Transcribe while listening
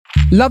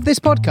Love this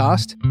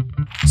podcast?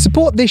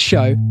 Support this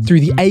show through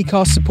the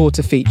Acast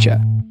supporter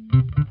feature.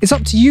 It's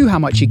up to you how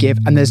much you give,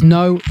 and there's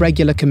no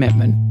regular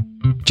commitment.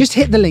 Just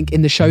hit the link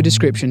in the show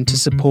description to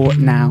support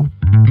now.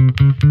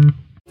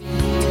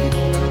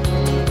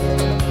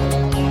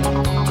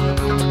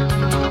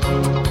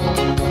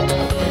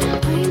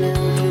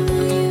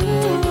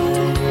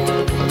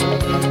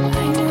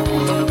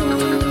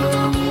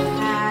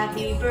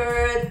 Happy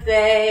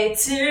birthday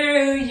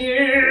to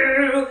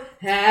you.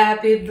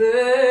 Happy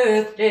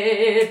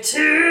birthday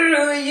to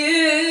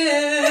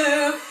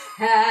you.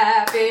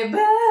 Happy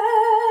birthday,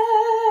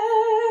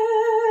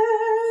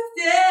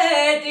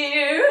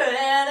 dear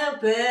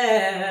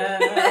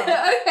Annabelle.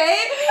 Okay.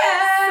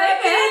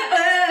 Happy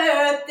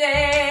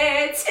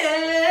birthday to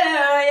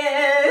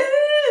you.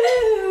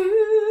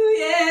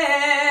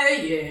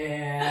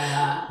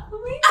 Yeah. Oh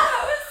my God,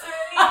 that was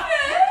really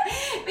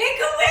good. Make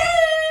a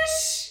wish.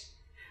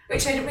 Wait,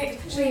 should I make a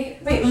picture?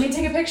 Wait, let me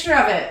take a picture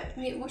of it.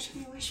 Wait, what should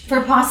my wish be?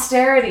 For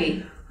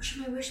posterity. What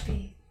should my wish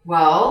be?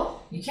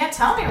 Well, you can't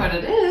tell me what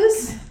it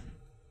is.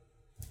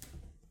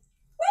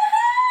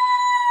 Woohoo!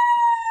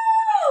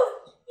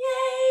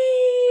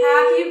 Yay!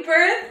 Happy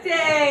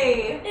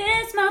birthday!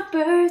 It's my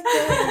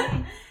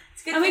birthday.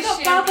 Let's get And we the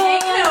got champagne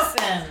bubbles.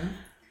 open.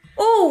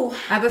 Oh,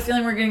 I have a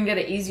feeling we're gonna get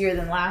it easier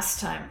than last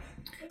time.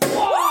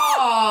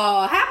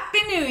 Whoa!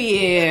 Happy New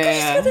Year!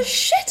 scared the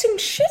shitting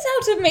shit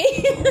out of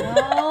me.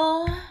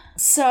 Well,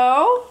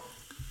 so,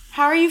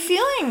 how are you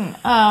feeling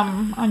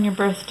on your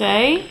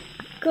birthday?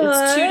 Good.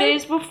 It's 2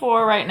 days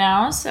before right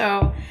now,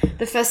 so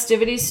the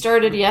festivities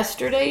started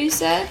yesterday, you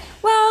said?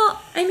 Well,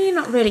 I mean,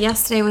 not really.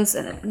 Yesterday was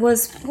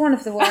one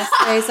of the worst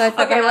days I've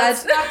ever Okay, had.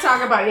 let's not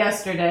talk about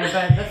yesterday,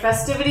 but the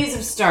festivities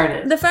have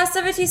started. The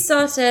festivities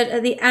started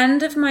at the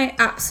end of my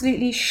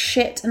absolutely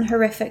shit and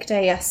horrific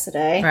day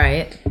yesterday.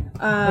 Right.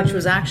 Which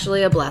was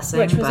actually a blessing.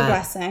 Which was a but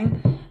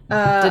blessing.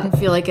 Didn't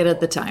feel like it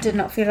at the time. Did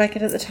not feel like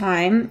it at the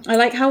time. I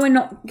like how we're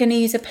not going to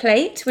use a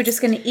plate. We're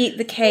just going to eat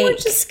the cake. We're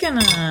just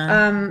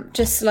gonna...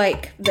 Just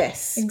like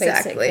this,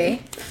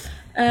 Exactly.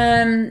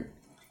 basically.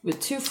 with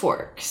 2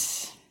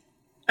 forks.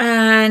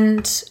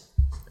 And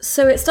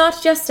so it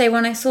started yesterday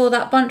when I saw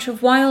that bunch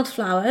of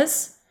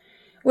wildflowers,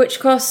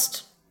 which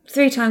cost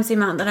 3 times the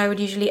amount that I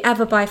would usually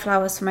ever buy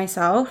flowers for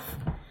myself.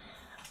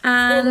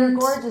 And They're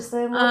gorgeous.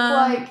 They look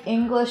like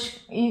English...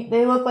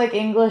 They look like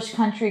English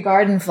country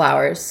garden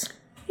flowers.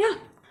 yeah,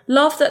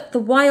 love that the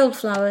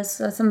wildflowers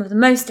are some of the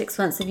most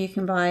expensive you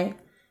can buy,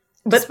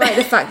 despite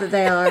the fact that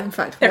they are in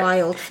fact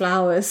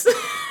wildflowers.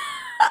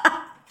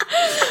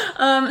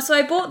 So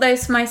I bought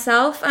those for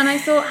myself, and I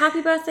thought,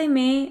 happy birthday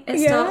me, it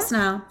starts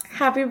now.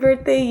 Happy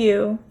birthday,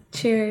 you.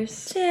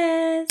 Cheers.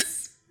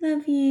 Cheers.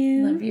 Love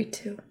you. Love you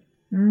too.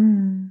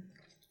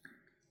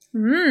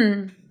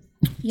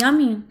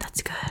 Yummy.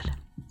 That's good.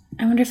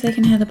 I wonder if they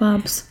can hear the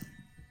bubs.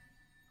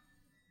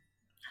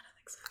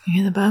 You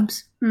hear the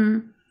bubs?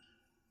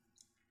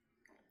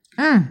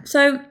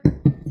 So,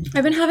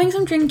 I've been having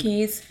some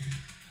drinkies.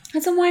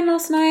 Had some wine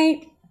last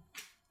night.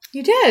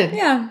 You did?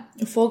 Yeah.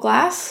 A full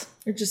glass?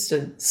 Or just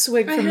a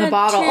swig I from the had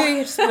bottle?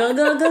 two- just go,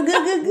 go, go, go,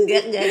 go,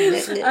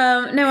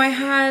 go. No, I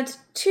had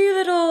 2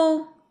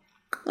 little,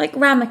 like,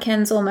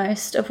 ramekins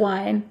almost of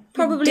wine.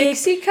 Probably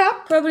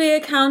cup? Probably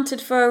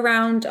accounted for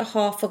around a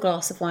half a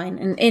glass of wine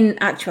in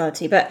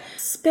actuality. But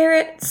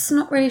spirits,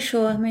 not really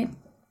sure. I mean,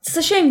 it's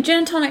a shame. Gin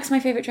and tonic's my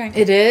favourite drink.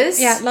 It is?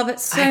 Yeah, love it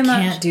so I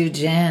much. can't do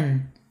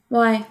gin.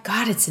 Why?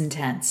 God, it's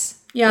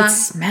intense. Yeah. It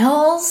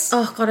smells.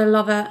 Oh, God, I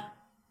love it.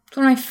 It's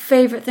one of my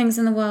favourite things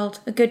in the world,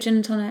 a good gin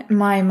and tonic.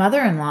 My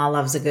mother-in-law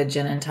loves a good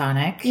gin and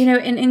tonic. You know,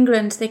 in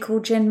England, they call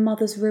gin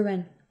mother's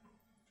ruin.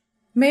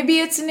 Maybe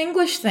it's an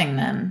English thing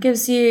then.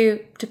 Gives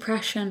you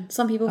depression.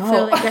 Some people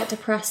feel they get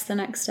depressed the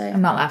next day.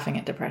 I'm not laughing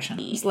at depression.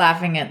 I'm just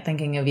laughing at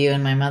thinking of you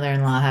and my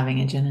mother-in-law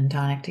having a gin and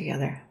tonic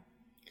together.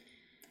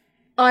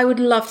 I would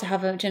love to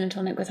have a gin and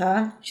tonic with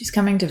her. She's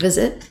coming to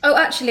visit. Oh,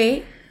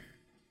 actually,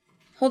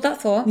 hold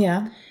that thought.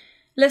 Yeah.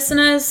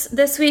 Listeners,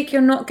 this week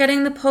you're not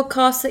getting the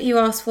podcast that you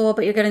asked for,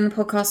 but you're getting the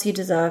podcast you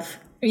deserve.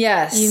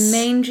 Yes. You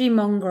mangy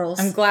mongrels.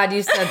 I'm glad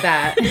you said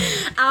that.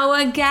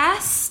 Our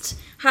guest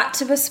had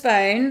to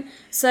postpone,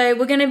 so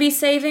we're going to be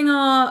saving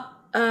our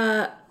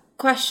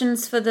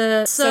questions for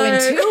the... So in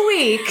 2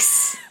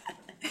 weeks...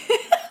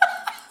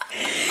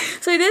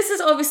 So this is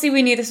obviously,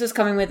 we knew this was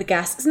coming with a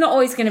guest. It's not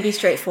always going to be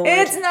straightforward.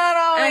 It's not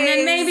always. And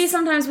then maybe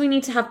sometimes we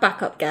need to have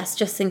backup guests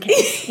just in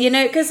case, you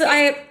know, because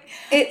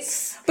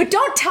But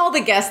don't tell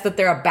the guest that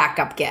they're a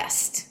backup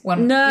guest.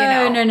 When,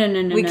 No.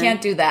 We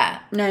can't do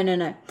that.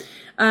 No.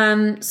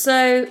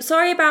 So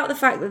sorry about the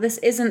fact that this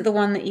isn't the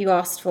one that you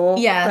asked for.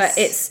 Yes.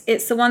 But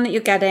it's the one that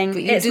you're getting.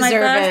 But you it's my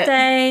deserve it.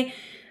 birthday.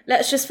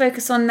 Let's just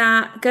focus on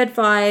that. Good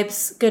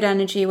vibes, good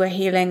energy. We're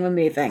healing, we're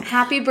moving.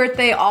 Happy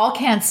birthday, all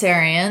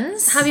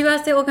Cancerians. Happy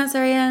birthday, all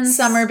Cancerians.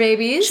 Summer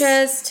babies.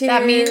 Cheers to...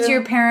 That means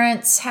your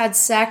parents had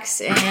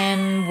sex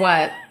in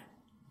what?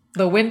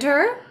 The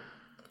winter?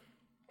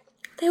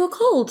 They were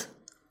cold.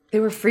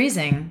 They were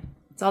freezing.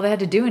 That's all they had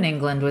to do in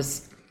England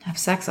was have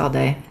sex all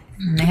day.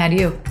 And they had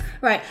you.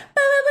 Right.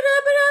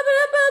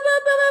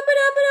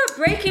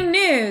 Breaking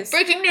news.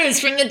 Breaking news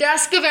from the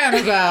desk of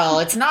Annabelle.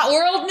 It's not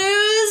world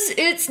news.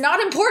 It's not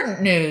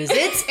important news.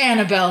 It's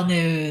Annabelle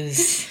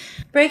news.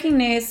 Breaking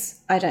news.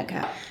 I don't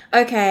care.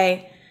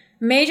 Okay.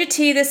 Major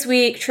T this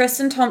week.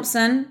 Tristan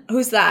Thompson,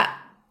 Who's that?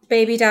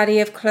 baby daddy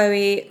of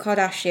Khloe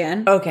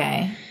Kardashian,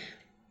 Okay.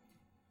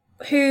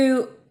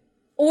 who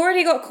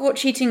already got caught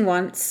cheating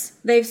once.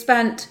 They've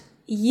spent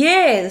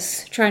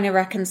years trying to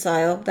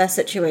reconcile their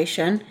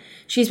situation.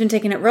 She's been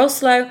taking it real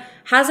slow.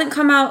 Hasn't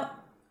come out,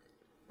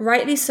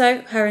 rightly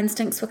so. Her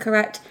instincts were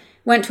correct.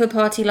 Went to a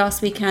party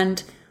last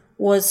weekend.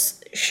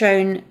 Was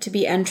shown to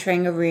be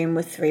entering a room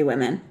with 3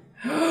 women.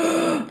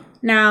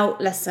 Now,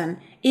 listen.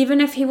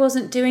 Even if he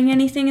wasn't doing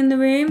anything in the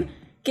room,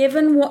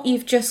 given what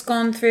you've just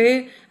gone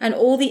through and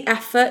all the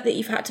effort that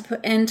you've had to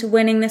put into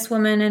winning this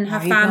woman and her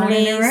Why are you going in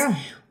the families, room?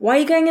 why are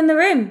you going in the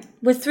room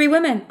with 3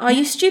 women? Are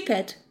you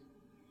stupid?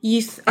 I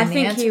And think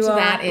the answer you to are.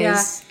 that yeah.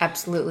 is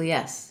absolutely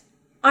yes.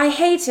 I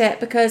hate it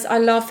because I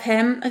love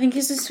him. I think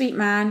he's a sweet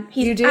man.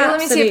 He's You do? Let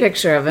me see a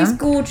picture of him. He's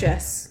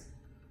gorgeous.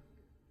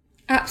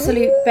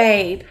 Absolute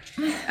babe.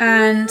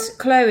 And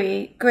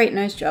Khloe, great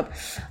nose job.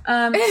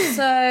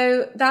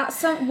 So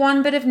that's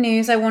one bit of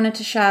news I wanted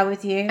to share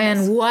with you.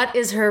 And what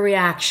is her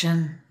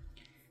reaction?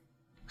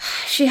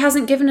 She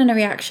hasn't given a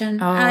reaction.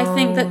 And I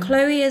think that Oh.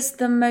 Khloe is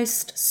the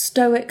most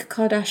stoic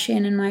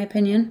Kardashian, in my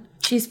opinion.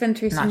 She's been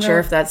through some Not sure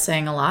if that's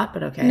saying a lot,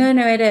 but okay.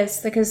 No, it is,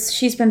 because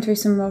she's been through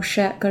some real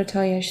shit. Gotta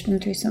tell you, she's been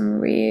through some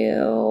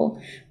real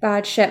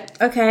bad shit.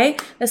 Okay,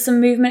 there's some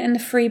movement in the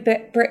Free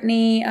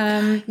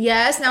Britney.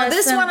 Yes, now There's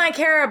this some- one I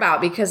care about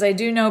because I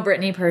do know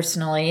Britney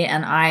personally,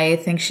 and I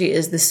think she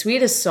is the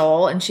sweetest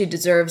soul, and she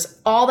deserves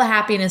all the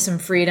happiness and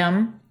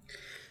freedom.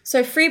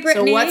 So Free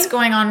Britney. So what's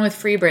going on with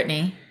Free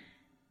Britney?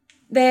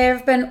 There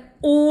have been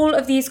all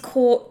of these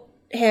court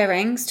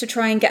hearings to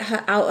try and get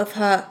her out of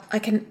her. I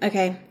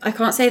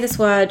can't say this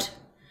word.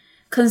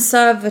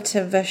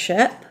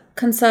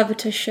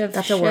 Conservatorship.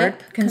 That's a word.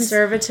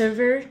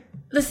 Conservative.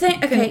 The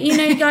thing, okay,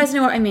 you guys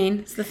know what I mean.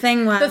 It's the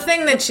thing where The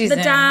thing that she's the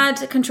in.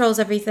 dad controls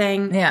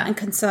everything Yeah. and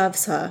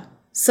conserves her.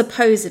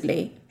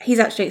 Supposedly, he's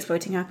actually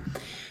exploiting her.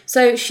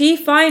 So she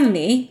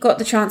finally got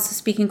the chance to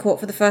speak in court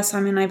for the first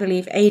time in, I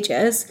believe,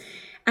 ages,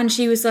 and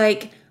she was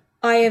like,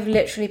 I have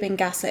literally been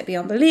gaslit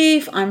beyond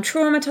belief. I'm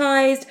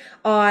traumatized.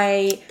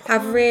 I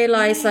have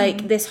realized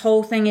like this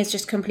whole thing is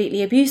just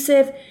completely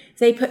abusive.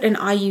 They put an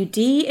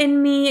IUD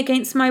in me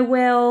against my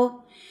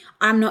will.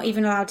 I'm not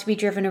even allowed to be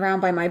driven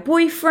around by my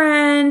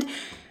boyfriend.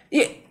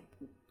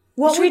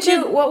 What would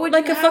you? What would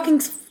like you a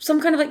fucking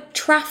some kind of like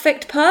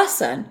trafficked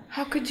person?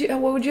 How could you?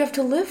 What would you have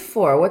to live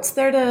for? What's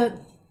there to?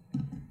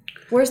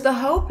 Where's the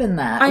hope in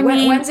that? I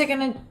mean- when's it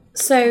gonna?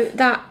 So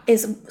that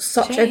is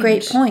such a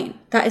great Change. point.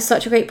 That is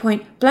such a great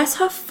point. Bless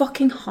her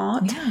fucking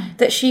heart Yeah.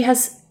 that she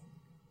has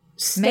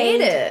stayed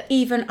Made it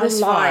even this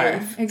far.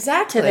 alive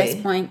Exactly. to this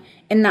point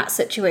in that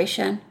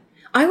situation.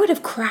 I would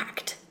have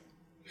cracked.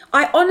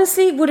 I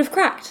honestly would have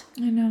cracked.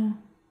 I know.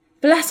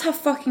 Bless her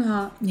fucking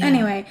heart.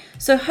 Anyway,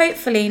 so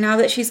hopefully now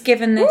that she's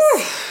given this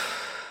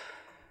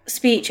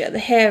speech at the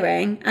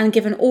hearing and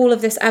given all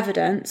of this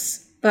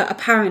evidence, but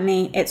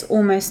apparently it's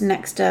almost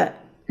next to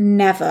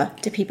never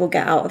do people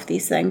get out of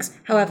these things.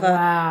 However,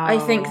 Wow. I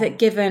think that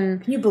given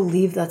Can you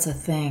believe that's a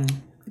thing?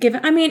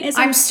 I mean, it's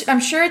I'm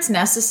sure it's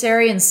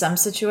necessary in some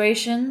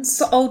situations,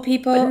 for old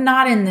people. but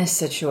not in this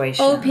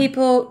situation. Old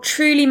people,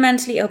 truly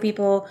mentally ill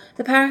people.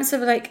 The parents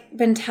have like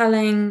been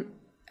telling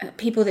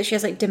people that she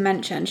has like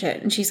dementia and shit,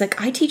 and she's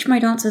like, I teach my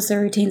dancers their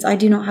routines. I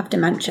do not have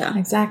dementia.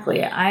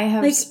 Exactly. I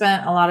have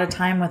spent a lot of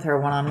time with her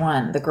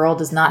one-on-one. The girl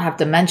does not have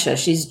dementia.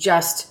 She's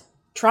just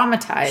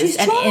traumatized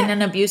and in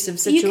an abusive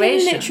situation.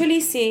 You can literally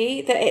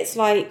see that it's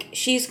like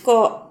she's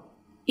got,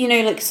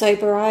 like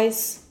sober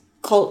eyes,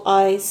 cult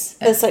eyes.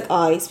 There's like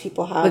eyes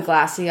people have. the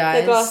glassy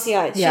eyes. The glassy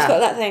eyes. Yeah. She's got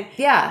that thing.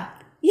 Yeah.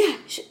 Yeah.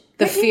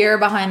 The fear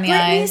behind the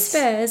Britney eyes.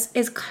 Spears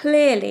is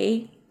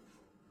clearly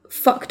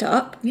fucked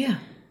up. Yeah.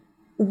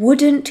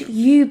 Wouldn't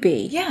you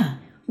be? Yeah.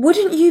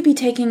 Wouldn't you be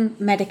taking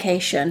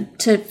medication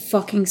to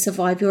fucking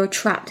survive? You're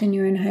trapped in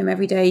your own home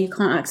every day. You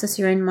can't access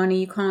your own money.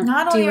 You can't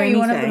Not do only are you anything.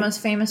 one of the most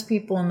famous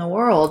people in the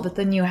world, but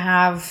then you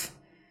have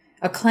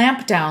a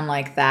clampdown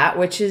like that,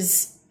 which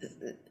is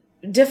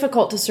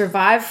difficult to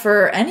survive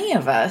for any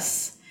of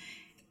us.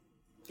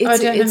 I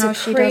don't know It's how a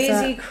she does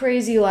crazy,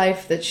 crazy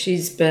life that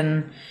she's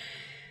been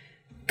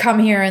come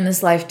here in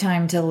this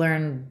lifetime to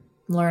learn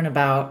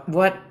about.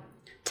 What?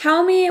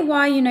 Tell me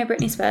why you know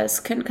Britney Spears,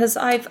 because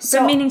I've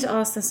been meaning to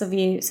ask this of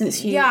you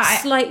since you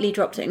slightly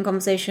dropped it in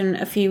conversation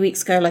a few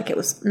weeks ago, like it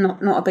was not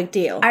a big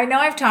deal. I know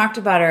I've talked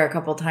about her a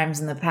couple times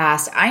in the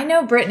past. I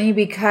know Britney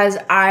because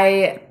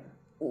I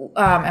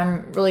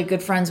am really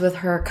good friends with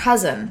her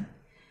cousin,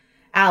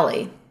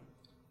 Allie.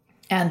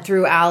 And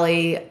through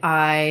Allie,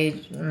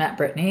 I met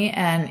Britney,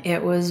 and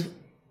it was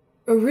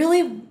a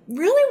really,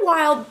 really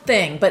wild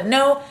thing. But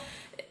no,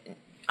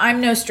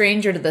 I'm no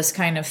stranger to this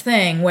kind of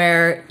thing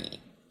where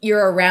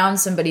you're around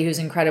somebody who's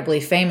incredibly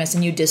famous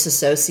and you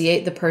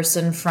disassociate the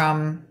person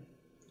from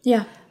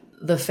Yeah.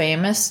 the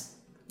famous,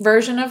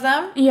 version of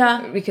them.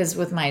 Yeah. Because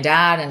with my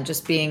dad and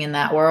just being in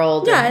that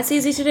world. Yeah, and it's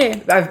easy to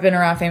do. I've been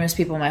around famous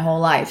people my whole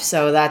life.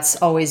 So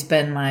that's always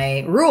been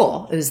my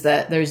rule, is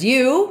that there's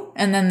you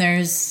and then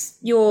there's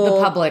the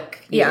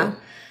public you. Yeah.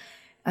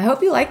 I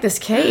hope you like this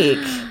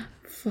cake.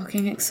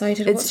 Fucking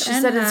excited. She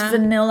said it's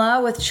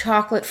vanilla with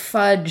chocolate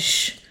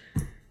fudge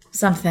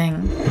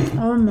something.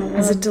 Oh my god.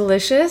 Is it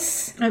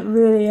delicious? It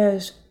really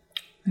is.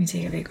 Let me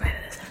take a big bite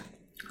of this.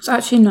 It's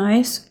actually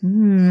nice.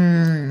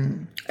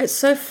 It's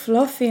so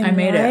fluffy and I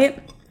made light.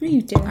 it. No,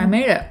 you didn't. I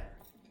made it.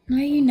 No,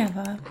 you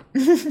never.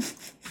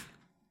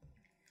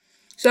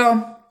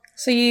 So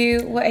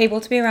you were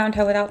able to be around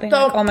her without being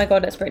like, oh my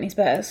god, it's Britney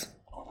Spears.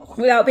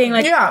 Without being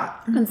like, yeah.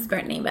 it's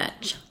Britney,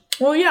 bitch.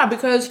 Well, yeah,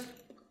 because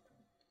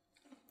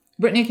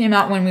Britney came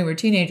out when we were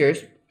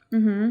teenagers.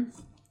 Mm-hmm.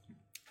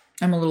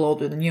 I'm a little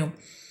older than you.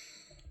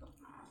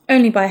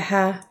 Only by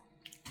hair.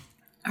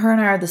 Her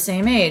and I are the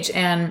same age,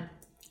 and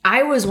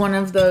I was one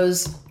of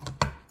those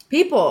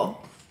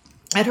people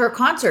at her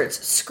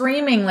concerts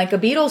screaming like a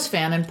Beatles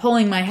fan and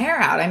pulling my hair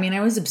out. I mean,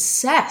 I was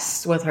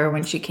obsessed with her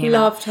when she came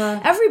out. Loved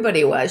her.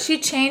 Everybody was. She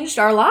changed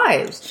our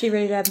lives. She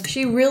really did.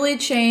 She really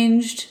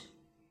changed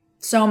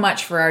so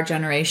much for our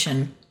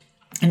generation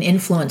and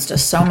influenced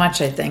us so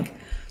much, I think.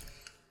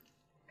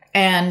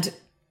 And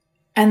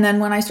then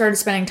when I started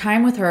spending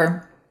time with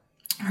her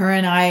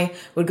and I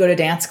would go to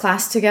dance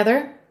class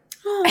together.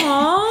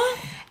 Aww.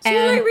 So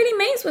you're like really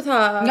mates with her.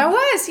 I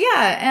was,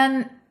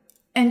 yeah.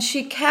 And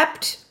she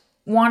kept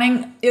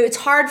wanting, it's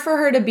hard for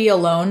her to be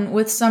alone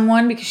with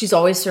someone because she's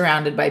always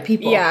surrounded by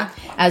people. Yeah.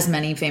 As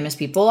many famous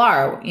people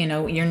are. You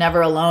know, you're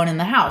never alone in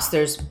the house.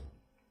 There's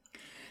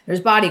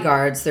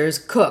bodyguards, there's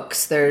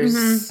cooks, there's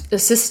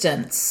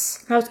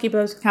assistants,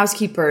 housekeepers,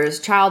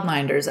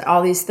 childminders,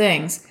 all these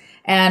things.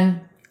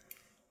 And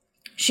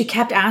she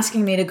kept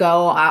asking me to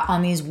go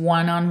on these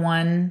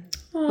one-on-one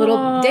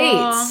little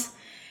dates.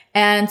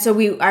 And so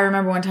I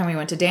remember one time we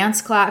went to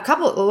dance class, a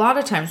lot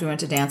of times we went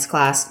to dance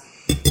class,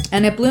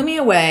 and it blew me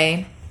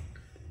away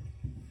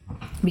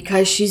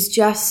because she's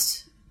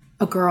just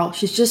a girl.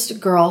 She's just a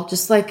girl,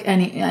 just like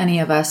any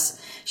of us.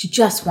 She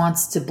just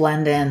wants to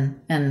blend in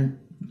and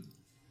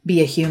be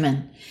a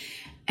human.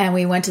 And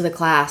we went to the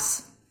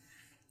class.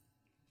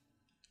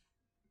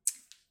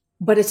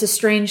 But it's a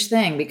strange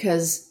thing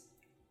because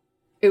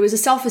it was a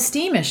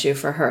self-esteem issue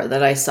for her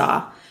that I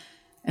saw.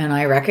 And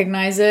I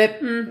recognize it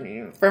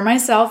for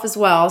myself as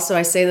well. So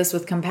I say this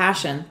with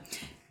compassion.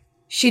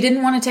 She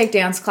didn't want to take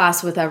dance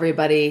class with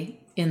everybody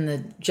in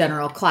the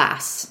general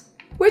class,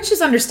 which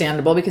is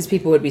understandable because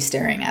people would be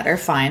staring at her.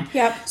 Fine.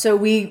 Yep. So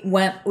we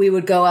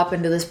would go up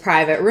into this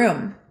private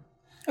room.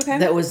 Okay.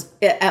 That was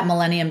at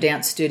Millennium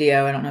Dance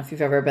Studio. I don't know if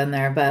you've ever been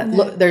there, but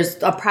look,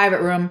 there's a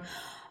private room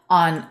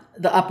on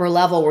the upper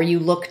level where you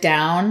look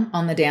down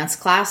on the dance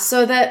class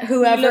so that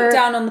whoever... You look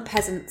down on the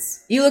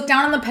peasants. You look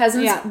down on the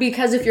peasants Yeah.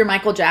 because if you're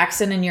Michael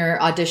Jackson and you're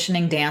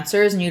auditioning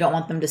dancers and you don't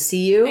want them to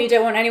see you... You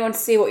don't want anyone to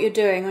see what you're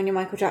doing when you're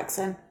Michael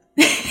Jackson.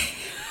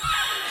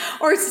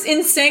 Or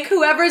in sync,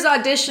 whoever's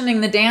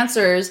auditioning the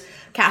dancers,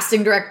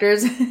 casting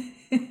directors...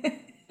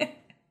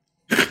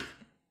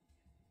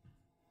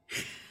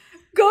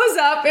 goes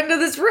up into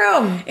this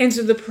room.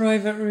 Into the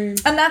private room.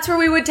 And that's where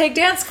we would take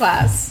dance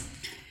class.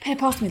 Hey,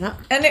 pass me that.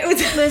 And it was...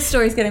 This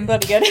story's getting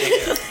bloody good.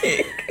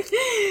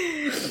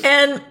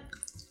 And...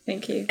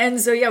 Thank you. And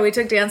so, yeah, we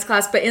took dance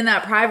class, but in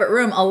that private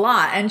room a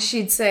lot. And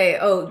she'd say,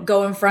 oh,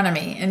 go in front of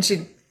me. And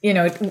she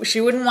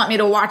wouldn't want me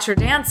to watch her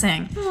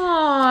dancing.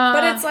 Aww.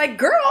 But it's like,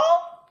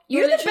 girl,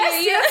 you're the best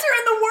literally- dancer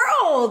in the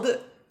world.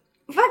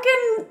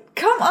 Fucking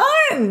come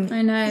on.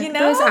 I know. You know?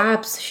 Those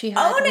abs she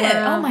had. Own it.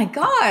 Wow. Oh my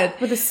God.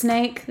 With a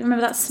snake.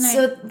 Remember that snake?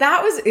 So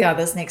that was,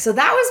 the snake. So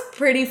that was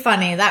pretty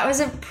funny. That was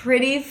a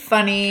pretty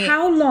funny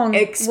How long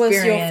experience.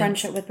 was your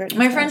friendship with Britney?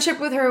 My Spears? friendship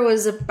with her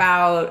was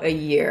about a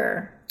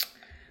year.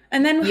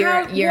 And then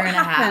Year what and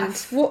a happened?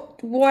 half.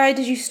 Why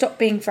did you stop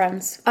being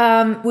friends?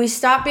 We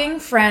stopped being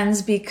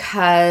friends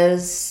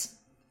because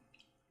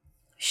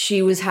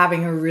she was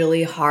having a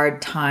really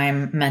hard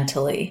time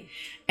mentally.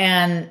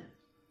 And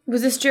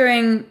Was this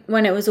during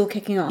when it was all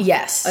kicking off?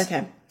 yes.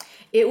 Okay.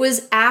 It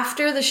was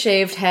after the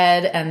shaved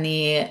head and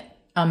the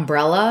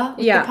umbrella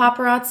with Yeah. the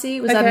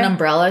paparazzi. Was that Okay. an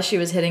umbrella she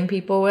was hitting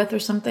people with or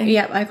something?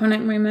 Yeah,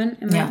 iconic moment,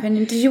 in my Yeah.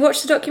 opinion. Did you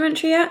watch the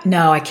documentary yet?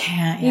 No, I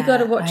can't. You yet.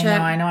 gotta watch it.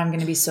 I know I'm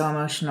going to be so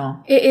emotional.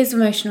 It is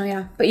emotional,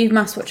 yeah. But you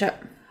must watch it.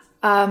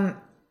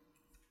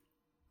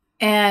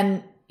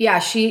 And yeah,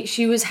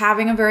 she was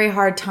having a very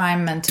hard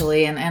time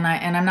mentally, and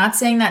I'm not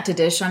saying that to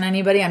dish on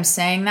anybody. I'm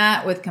saying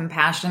that with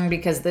compassion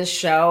because this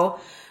show,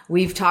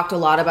 we've talked a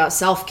lot about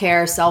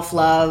self-care,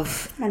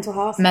 self-love,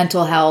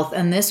 mental health,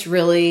 and this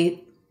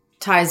really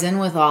ties in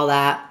with all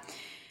that.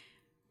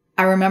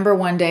 I remember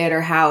one day at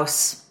her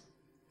house,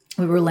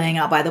 we were laying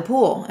out by the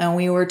pool and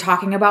we were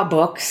talking about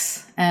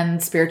books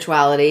and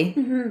spirituality,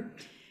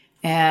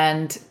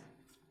 and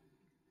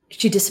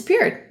she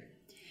disappeared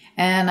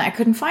and I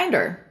couldn't find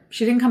her.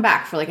 She didn't come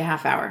back for like a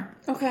half hour.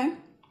 Okay.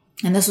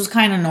 And this was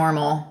kind of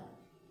normal.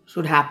 This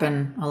would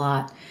happen a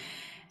lot.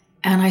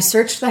 And I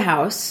searched the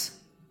house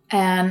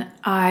And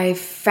I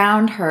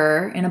found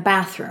her in a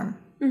bathroom.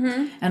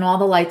 And all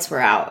the lights were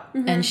out.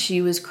 And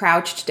she was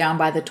crouched down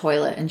by the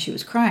toilet and she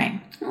was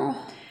crying.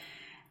 Oh.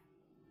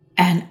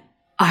 And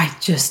I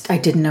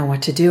didn't know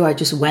what to do. I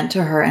just went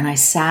to her and I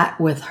sat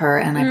with her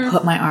and I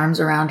put my arms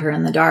around her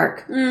in the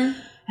dark. And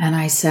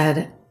I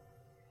said,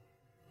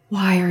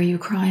 "Why are you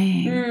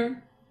crying?"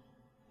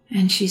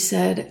 And she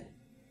said,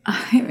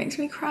 "It makes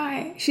me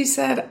cry." She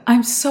said,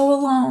 "I'm so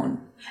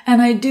alone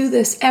and I do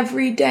this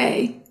every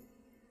day.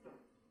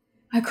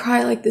 I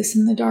cry like this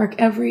in the dark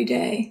every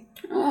day."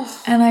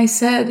 Oh. And I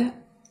said,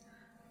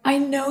 "I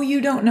know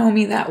you don't know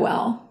me that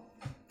well,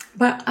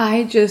 but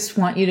I just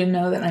want you to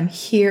know that I'm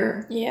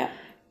here. Yeah.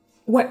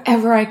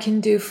 Whatever I can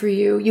do for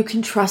you, you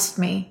can trust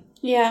me."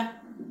 Yeah.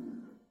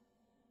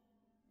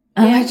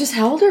 And I just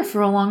held her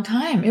for a long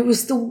time. It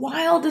was the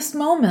wildest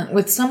moment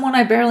with someone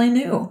I barely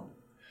knew.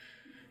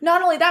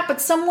 Not only that,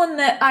 but someone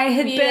that I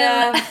had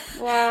been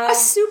Wow. a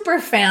super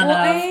fan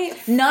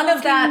of.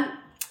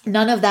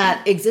 None of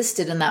that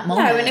existed in that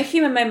moment. No, in a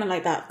human moment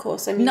like that, of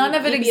course. I mean, None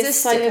of it you'd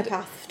existed. be a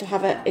psychopath to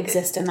have it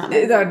exist in that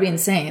moment. That would be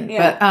insane.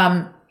 Yeah.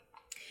 But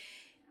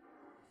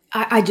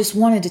I just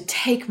wanted to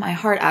take my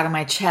heart out of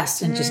my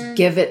chest and just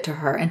give it to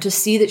her. And to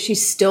see that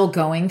she's still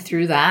going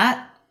through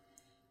that,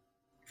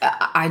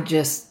 I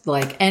just,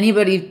 like,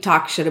 anybody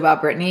talk shit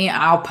about Brittany,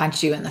 I'll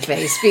punch you in the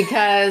face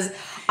because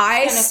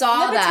I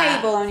saw flip a that.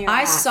 table on your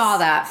I ass. saw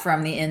that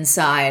from the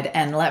inside.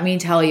 And let me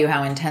tell you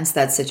how intense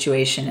that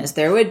situation is.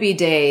 There would be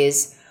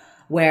days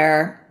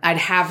where I'd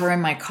have her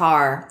in my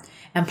car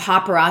and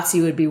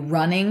paparazzi would be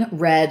running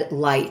red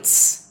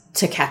lights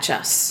to catch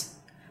us,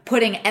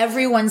 putting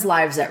everyone's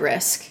lives at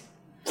risk.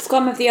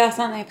 Scum of the earth,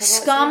 aren't they?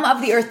 Scum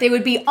of the earth. They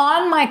would be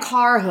on my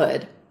car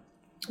hood.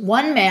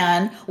 One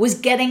man was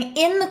getting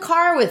in the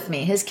car with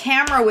me. His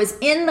camera was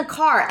in the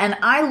car. And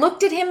I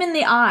looked at him in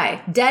the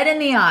eye, dead in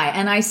the eye.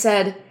 And I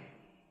said,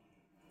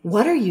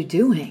 "What are you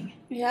doing?"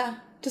 Yeah.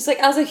 Just like,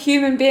 as a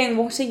human being,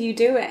 what are you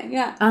doing?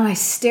 Yeah. And I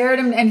stared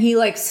at him and he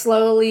like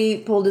slowly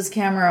pulled his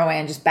camera away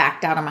and just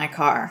backed out of my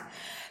car.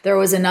 There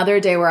was another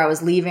day where I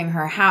was leaving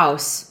her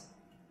house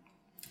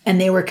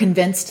and they were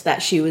convinced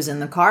that she was in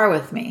the car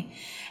with me.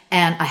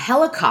 And a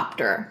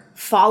helicopter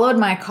followed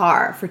my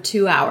car for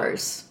 2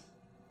 hours.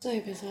 So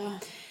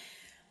bizarre.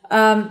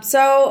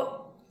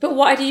 So But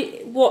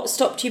what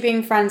stopped you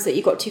being friends, that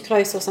you got too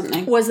close or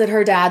something? was that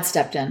her dad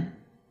stepped in.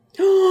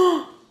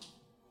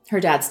 Her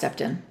dad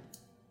stepped in.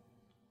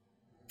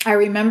 I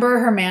remember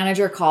her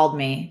manager called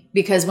me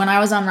because when I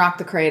was on Rock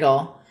the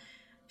Cradle,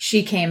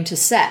 she came to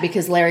set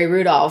because Larry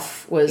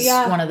Rudolph was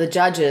one of the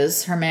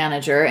judges, her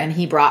manager, and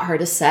he brought her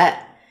to set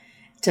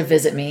to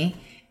visit me.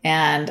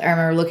 And I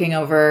remember looking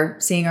over,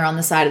 seeing her on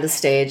the side of the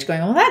stage,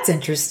 going, "Well, that's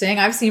interesting.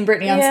 I've seen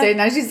Brittany on stage.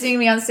 Now she's seeing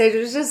me on stage." It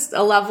was just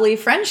a lovely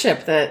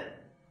friendship that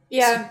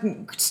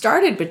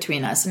started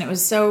between us. And it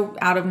was so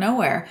out of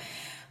nowhere.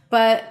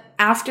 But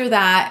after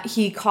that,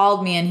 he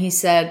called me and he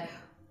said,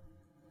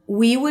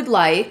 I would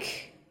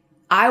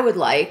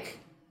like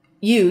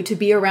you to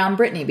be around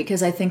Brittany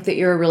because I think that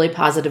you're a really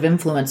positive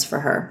influence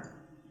for her.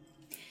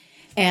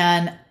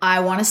 And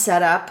I want to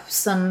set up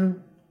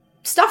some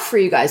stuff for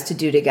you guys to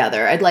do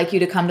together. I'd like you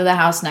to come to the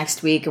house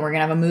next week and we're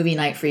going to have a movie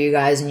night for you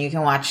guys and you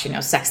can watch,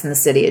 Sex and the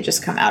City had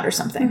just come out or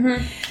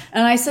something.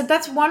 And I said,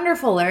 "That's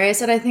wonderful, Larry." I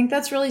said, "I think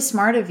that's really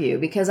smart of you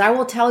because I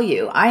will tell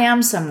you, I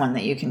am someone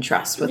that you can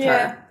trust with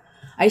her.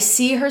 I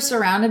see her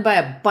surrounded by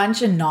a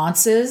bunch of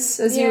nonces,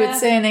 as you would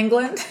say in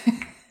England."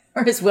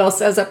 Or as Will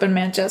says up in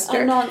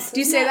Manchester. A nonce. Do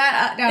you say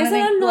that down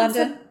in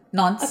London?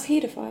 Nonce. A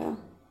paedophile.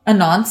 A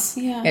nonce?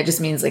 Yeah. It just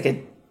means like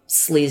a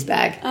sleaze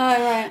bag. Oh,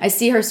 right. I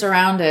see her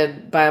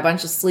surrounded by a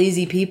bunch of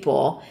sleazy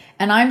people,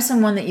 and I'm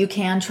someone that you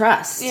can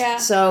trust. Yeah.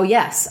 So,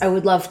 yes, I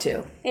would love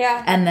to.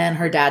 Yeah. And then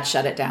her dad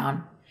shut it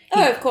down.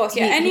 Of course,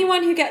 yeah.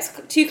 Anyone who gets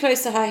too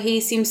close to her, he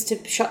seems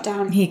to shut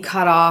down. He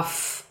cut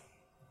off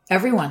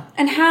everyone.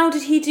 And how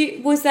did he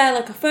do? Was there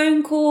like a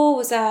phone call?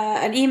 Was there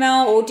an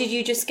email? Or did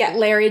you just get...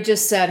 Larry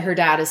just said her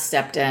dad has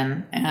stepped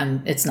in,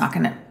 and it's not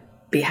going to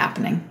be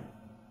happening.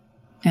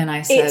 And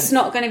I said... It's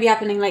not going to be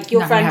happening, like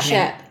your not gonna friendship.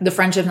 happen. The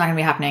friendship's not going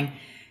to be happening.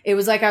 It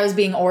was like I was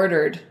being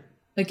ordered,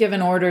 like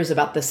given orders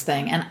about this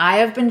thing. And I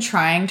have been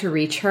trying to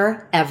reach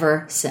her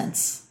ever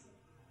since.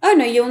 Oh,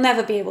 no, you'll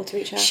never be able to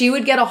reach her. She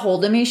would get a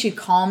hold of me. She'd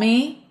call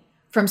me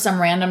from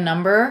some random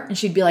number. And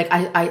she'd be like,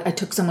 I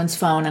took someone's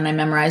phone and I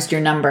memorized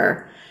your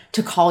number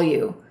to call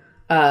you.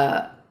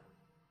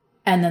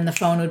 And then the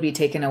phone would be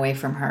taken away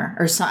from her.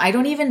 Or so, I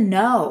don't even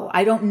know.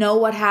 I don't know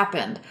what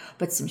happened.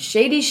 But some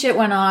shady shit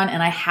went on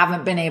and I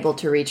haven't been able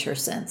to reach her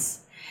since.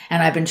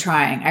 And I've been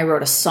trying. I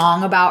wrote a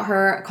song about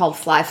her called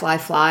Fly, Fly,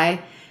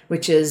 Fly,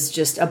 which is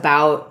just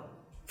about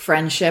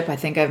friendship. I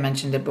think I've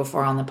mentioned it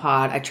before on the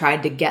pod. I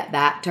tried to get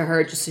that to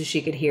her just so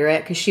she could hear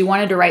it because she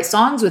wanted to write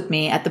songs with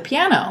me at the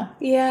piano.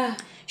 Yeah.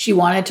 She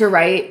wanted to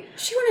write.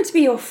 She wanted to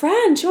be your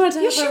friend. She wanted to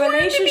have she a wanted to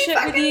be relationship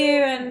with fucking-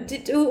 you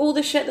and do all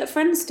the shit that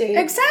friends do.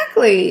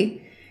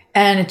 Exactly.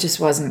 And it just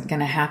wasn't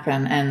going to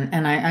happen.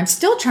 And I'm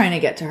still trying to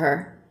get to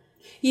her.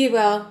 You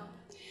will.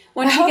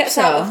 When I she hope gets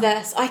so. out of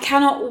this, I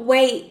cannot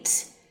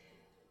wait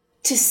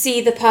to see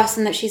the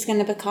person that she's going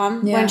to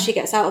become Yeah. when she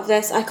gets out of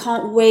this. I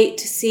can't wait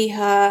to see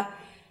her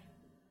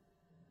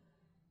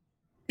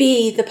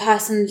be the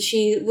person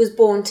she was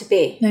born to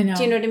be. I know.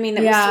 Do you know what I mean?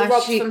 That Yeah, was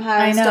robbed from her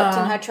and I stopped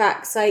know. in her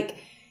tracks. Like,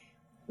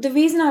 the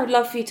reason I would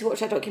love for you to watch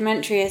that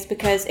documentary is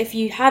because if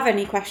you have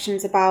any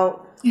questions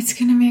about... It's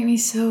going to make me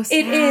so sad.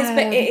 It is,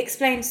 but it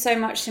explains so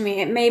much to me.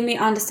 It made me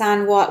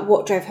understand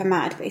what drove her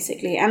mad,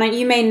 basically. And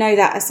you may know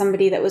that as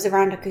somebody that was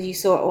around her because you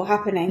saw it all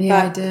happening.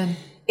 Yeah, but I did.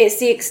 it's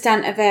the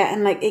extent of it,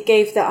 and like it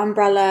gave the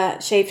umbrella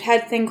shaved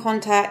head thing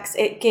context.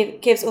 It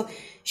gives all.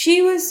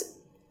 She was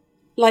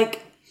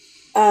like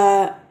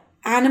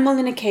animal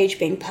in a cage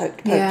being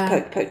poked.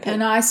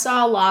 And I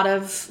saw a lot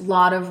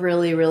of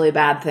really, really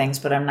bad things,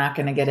 but I'm not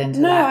going to get into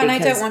that. No, and I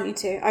because don't want you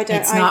to. I don't.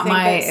 It's I not think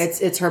my.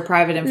 it's- It's her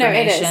private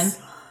information. No, it is.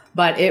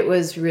 But it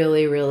was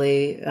really,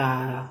 really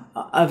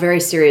a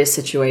very serious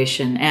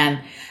situation. And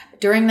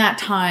during that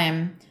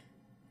time,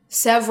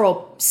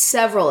 several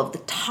of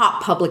the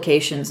top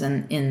publications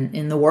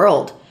in the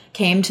world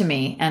came to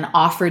me and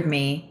offered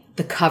me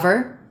the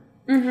cover,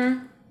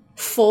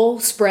 full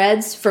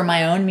spreads for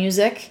my own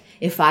music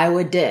if I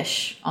would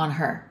dish on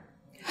her.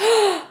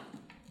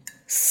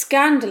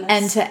 Scandalous.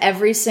 And to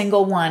every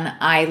single one,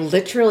 I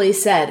literally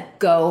said,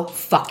 "Go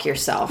fuck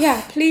yourself."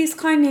 yeah, please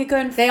kindly go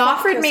and. They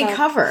offered me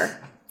cover.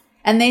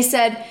 And they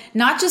said,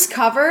 not just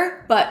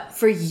cover, but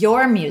for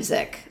your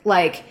music.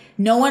 Like,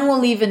 no one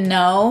will even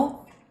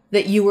know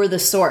that you were the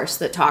source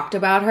that talked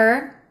about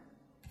her.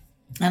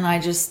 And I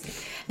just,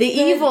 the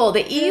evil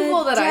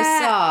that I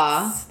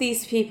saw.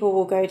 These people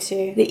will go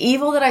to. The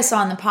evil that I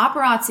saw in the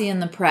paparazzi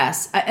and the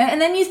press.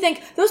 And then you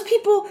think, those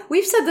people,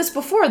 we've said this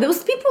before,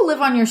 those people live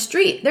on your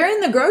street. They're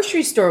in the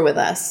grocery store with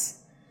us.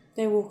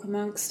 They walk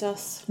amongst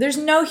us. There's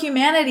no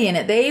humanity in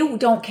it. They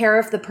don't care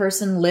if the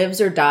person lives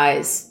or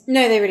dies.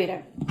 No, they really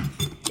don't.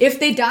 If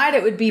they died,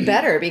 it would be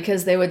better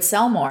because they would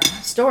sell more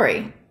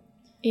story.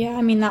 Yeah,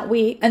 I mean that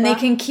week. And they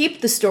can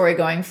keep the story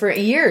going for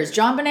years.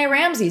 John Benet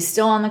Ramsey's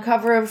still on the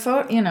cover of,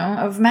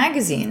 of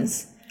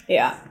magazines.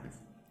 Yeah.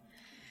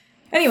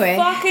 Anyway.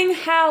 Fucking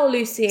hell,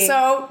 Lucy.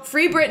 So,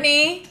 free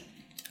Britney.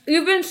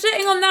 You've been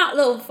sitting on that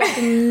little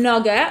fucking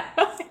nugget.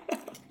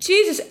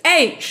 Jesus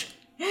H.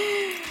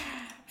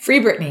 Free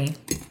Britney.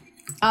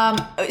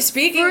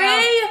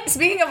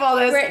 Speaking of all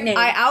this, Britney.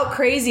 I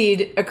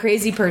out-crazied a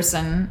crazy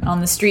person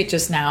on the street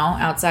just now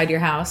outside your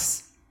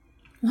house.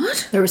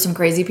 What? There were some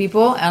crazy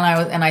people,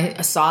 and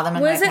I saw them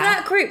in my Was it path.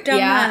 that group down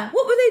there?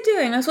 What were they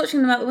doing? I was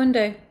watching them out the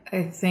window.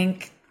 I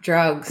think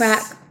drugs.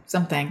 Crack.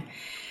 Something.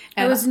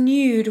 I was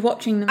nude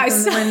watching them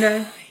from the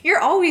window. You're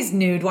always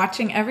nude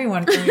watching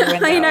everyone from your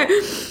window. I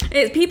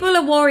know. People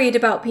are worried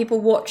about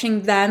people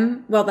watching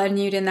them while they're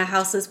nude in their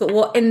houses, but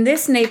what in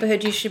this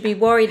neighborhood you should be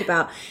worried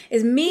about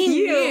is me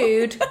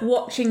nude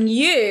watching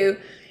you.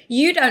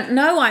 You don't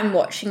know I'm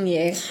watching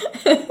you.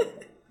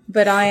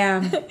 But I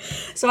am.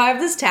 So I have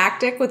this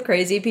tactic with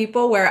crazy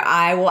people where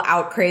I will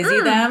out crazy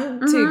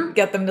them to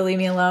get them to leave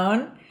me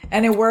alone.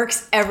 And it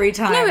works every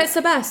time. No, it's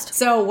the best.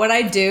 So what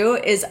I do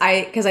is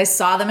because I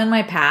saw them in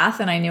my path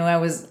and I knew I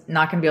was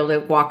not going to be able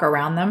to walk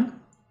around them.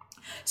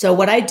 So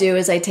what I do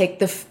is I take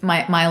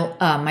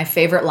my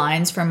favorite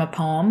lines from a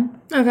poem.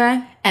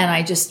 Okay. And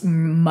I just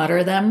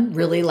mutter them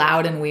really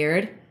loud and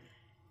weird.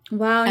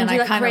 Wow, And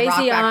I kind of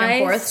rock back and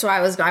forth. So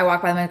I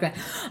walk by them going,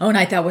 "Oh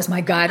night, that was my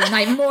God." And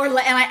I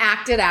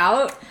act it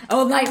out.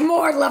 "Oh night,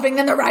 more loving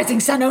than the rising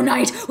sun. Oh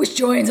night, which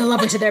joins a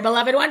lover to their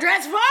beloved one,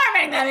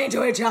 transforming them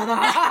into each other."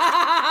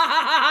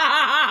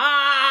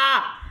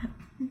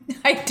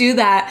 I do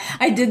that.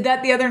 I did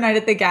that the other night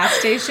at the gas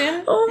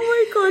station. Oh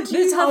my God,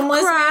 This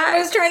homeless man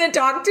was trying to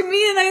talk to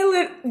me,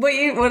 and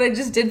what I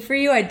just did for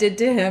you, I did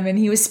to him, and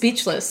he was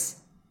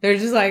speechless. They're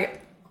just like.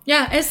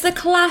 Yeah, it's the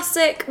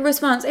classic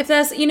response. If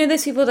there's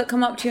people that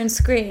come up to you and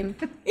scream,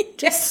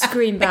 just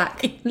scream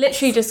back.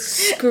 Literally just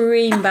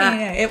scream back.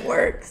 Yeah, it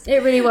works.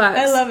 It really works.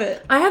 I love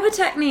it. I have a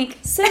technique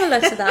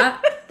similar to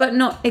that, but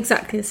not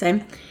exactly the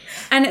same.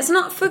 And it's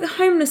not for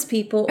homeless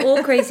people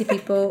or crazy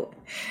people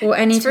or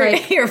any For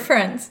type your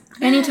friends.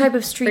 any type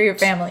of street For your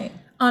family.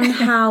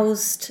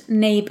 unhoused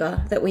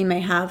neighbor that we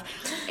may have.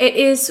 It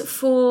is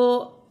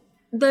for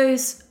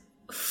those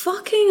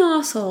fucking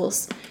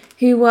assholes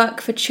who work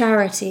for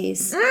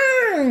charities,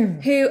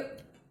 who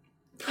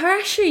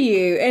pressure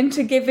you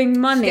into giving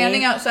money.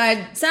 Standing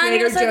outside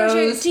Trader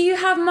Joe's. Do you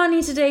have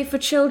money today for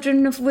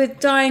children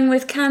dying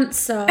with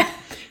cancer?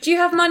 Do you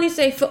have money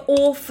today for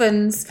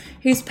orphans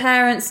whose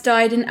parents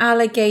died in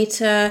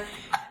alligator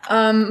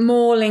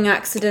mauling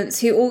accidents,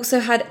 who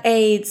also had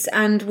AIDS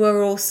and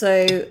were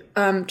also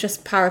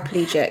just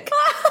paraplegic?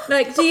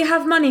 Like, do you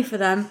have money for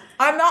them?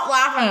 I'm not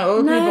laughing at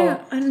old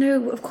people. I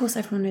know, of course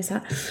everyone knows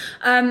that.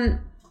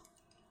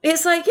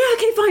 It's like, yeah,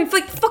 okay, fine.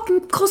 Like, fucking,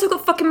 of course I've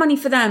got fucking money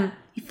for them,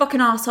 you fucking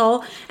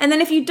asshole. And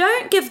then if you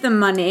don't give them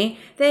money,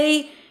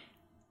 they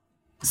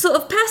sort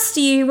of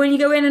pester you when you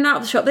go in and out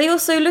of the shop. They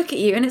also look at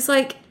you and it's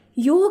like,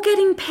 you're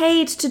getting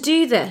paid to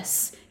do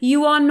this.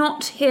 You are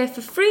not here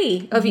for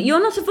free. You're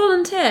not a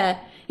volunteer.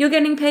 You're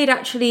getting paid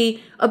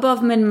actually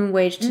above minimum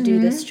wage to do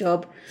this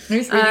job. You're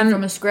just reading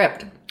from a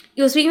script.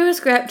 You're speaking of a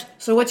script.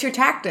 So what's your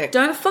tactic?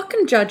 Don't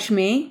fucking judge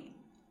me.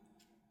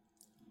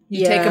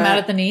 You take them out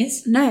at the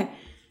knees? No.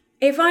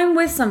 If I'm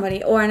with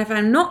somebody, and if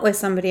I'm not with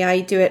somebody, I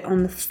do it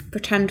on the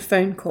pretend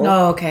phone call.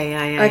 Oh, okay.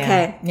 Yeah.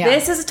 Okay. Yeah.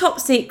 This is a top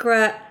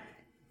secret.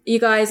 You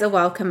guys are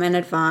welcome in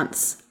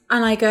advance.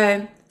 And I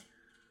go,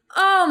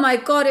 oh my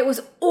God, it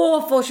was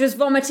awful. She was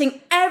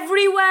vomiting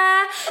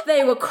everywhere.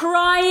 They were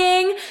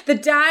crying. The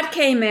dad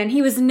came in.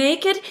 He was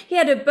naked. He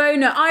had a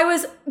boner. I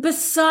was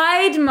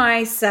beside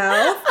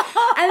myself.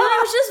 And there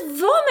was just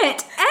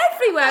vomit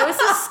everywhere. It was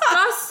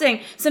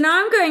disgusting. So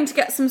now I'm going to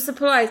get some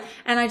supplies.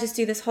 And I just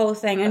do this whole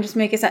thing and just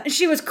make it sound.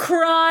 She was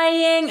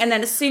crying. And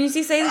then as soon as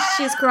you say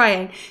she's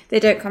crying, they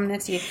don't come near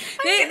to you.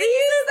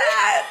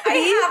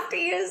 I have to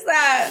use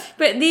that.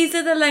 But these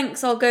are the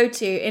lengths I'll go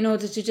to in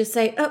order to just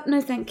say, oh,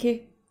 no, thank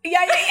you. Yeah.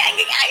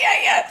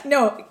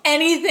 No,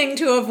 anything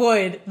to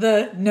avoid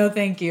the no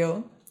thank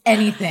you.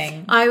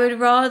 Anything. I would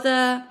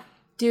rather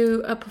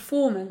do a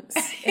performance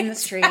in the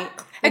street.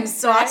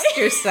 Exhaust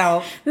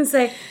yourself. And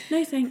say,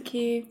 no thank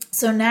you.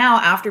 So now,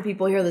 after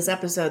people hear this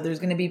episode, there's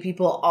going to be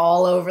people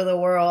all over the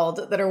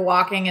world that are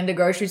walking into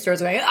grocery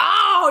stores going,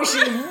 oh, she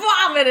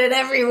vomited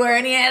everywhere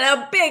and he had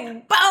a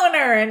big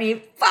boner and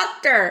he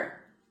fucked her.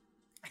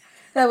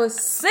 That was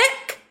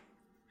sick.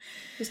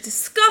 It was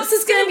disgusting. This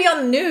is going to be on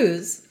the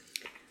news.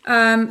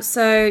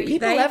 So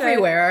People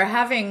everywhere are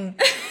having,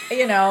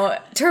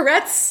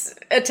 Tourette's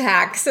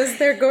attacks as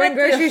they're going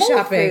grocery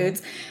shopping.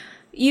 Foods.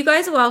 You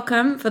guys are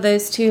welcome for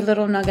those 2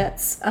 little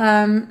nuggets.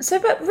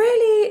 But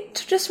really,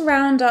 to just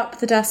round up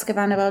the desk of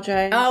Annabelle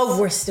Jones. Oh,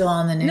 we're still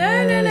on the news. No,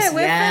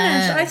 we're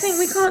finished. I think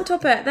we can't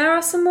top it. There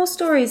are some more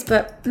stories,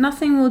 but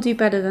nothing will do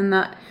better than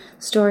that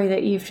story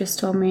that you've just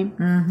told me.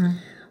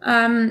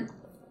 Mm-hmm.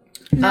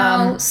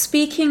 Now,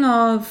 speaking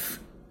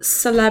of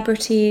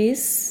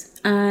celebrities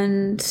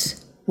and...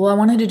 Well, I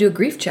wanted to do a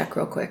grief check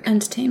real quick.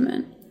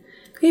 Entertainment.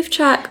 Grief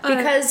check.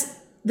 Because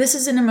this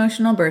is an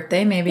emotional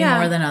birthday, maybe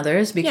more than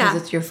others,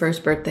 because it's your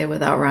first birthday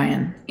without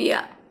Ryan.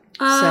 Yeah.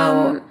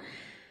 So,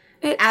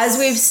 as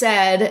we've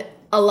said,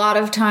 a lot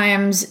of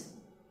times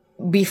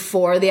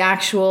before the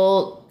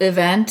actual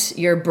event,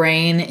 your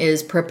brain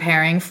is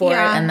preparing for it,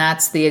 and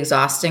that's the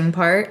exhausting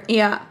part.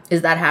 Yeah.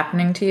 Is that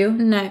happening to you?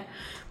 No.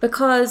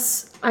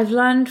 Because I've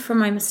learned from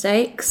my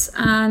mistakes,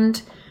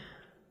 and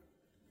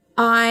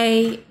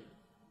I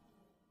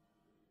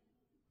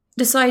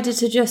decided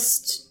to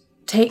just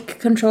take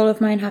control of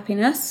my own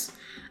happiness,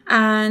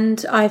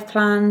 and I've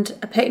planned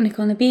a picnic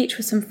on the beach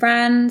with some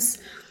friends.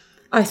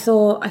 I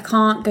thought I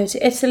can't go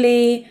to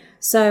Italy,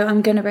 so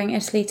I'm going to bring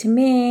Italy to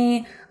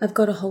me. I've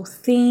got a whole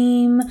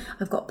theme.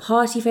 I've got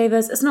party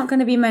favors. It's not going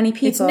to be many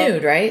people. It's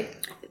nude, right?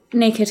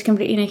 Naked,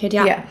 completely naked,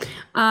 yeah.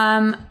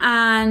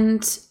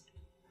 And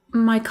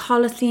my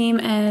colour theme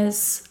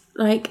is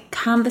like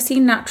canvassy,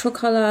 natural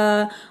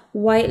colour,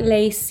 white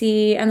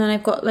lacy, and then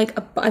I've got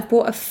I've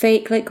bought a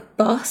fake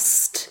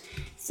bust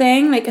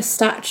thing, like a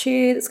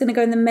statue that's going to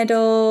go in the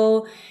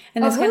middle,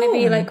 and there's going to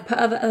be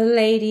a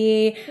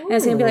lady, and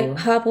there's going to be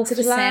purple flowers. Is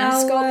it a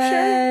sand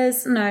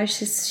sculpture? No,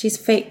 she's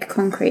fake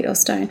concrete or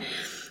stone.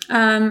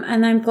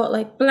 And I've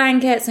got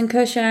blankets and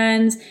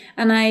cushions,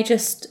 and I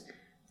just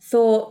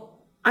thought,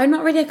 I'm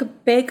not really a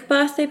big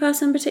birthday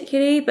person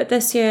particularly, but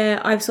this year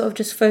I've sort of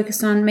just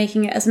focused on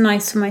making it as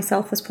nice for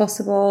myself as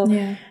possible.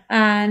 Yeah.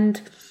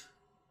 And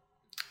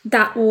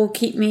that will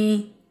keep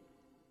me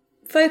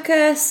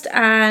focused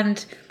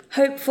and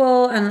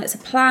hopeful, and it's a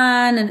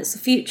plan, and it's the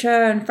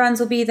future, and friends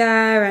will be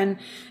there, and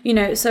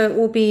so it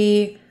will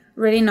be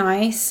really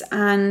nice.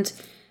 And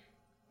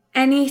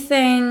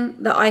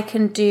anything that I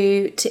can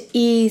do to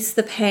ease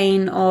the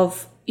pain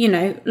of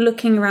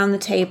looking around the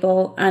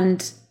table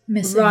and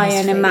missing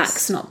Ryan and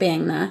Max not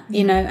being there,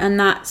 and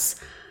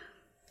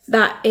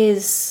that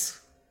is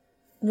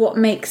what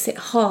makes it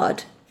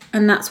hard,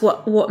 and that's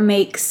what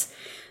makes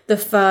the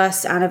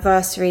first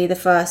anniversary,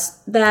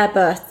 their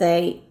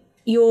birthday,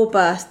 your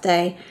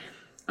birthday,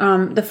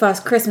 the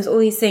first Christmas, all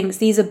these things,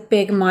 these are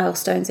big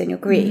milestones in your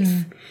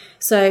grief.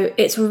 So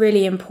it's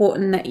really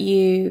important that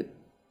you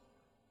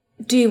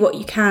do what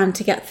you can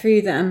to get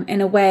through them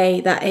in a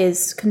way that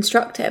is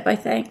constructive, I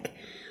think.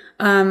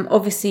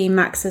 Obviously,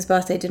 Max's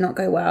birthday did not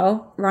go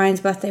well.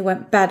 Ryan's birthday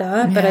went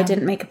better, but I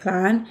didn't make a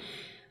plan.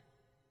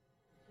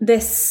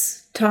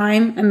 This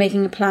time, I'm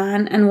making a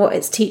plan, and what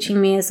it's teaching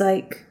me is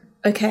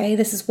okay,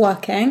 this is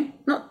working.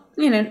 Not,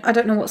 I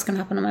don't know what's going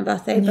to happen on my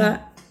birthday,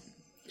 but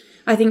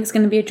I think it's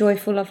going to be a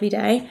joyful, lovely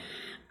day.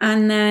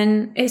 And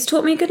then it's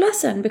taught me a good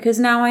lesson, because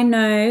now I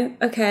know,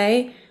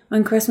 okay,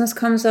 when Christmas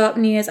comes up,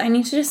 New Year's, I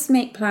need to just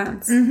make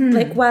plans,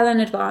 well in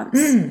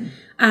advance.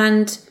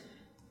 And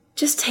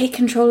just take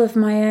control of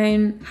my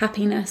own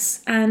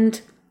happiness. And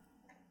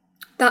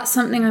that's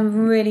something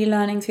I'm really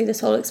learning through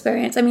this whole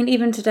experience. I mean,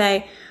 even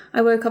today,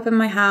 I woke up in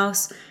my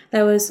house,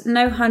 there was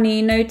no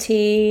honey, no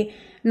tea,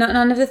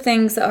 none of the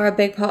things that are a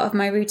big part of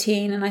my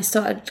routine, and I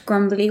started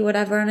grumbly,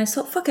 whatever, and I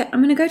thought, fuck it,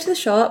 I'm going to go to the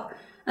shop,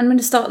 and I'm going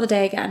to start the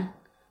day again.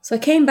 So I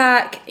came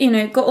back,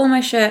 got all my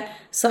shit,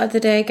 started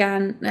the day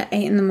again at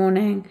 8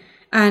 a.m,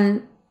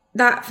 and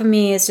that for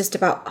me is just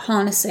about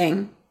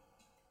harnessing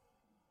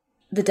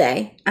the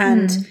day.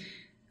 And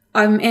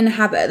I'm in a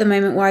habit at the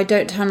moment where I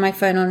don't turn my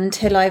phone on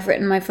until I've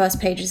written my first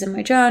pages in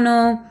my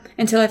journal,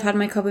 until I've had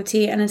my cup of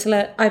tea, and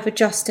until I've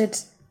adjusted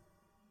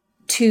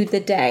to the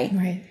day.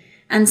 Right.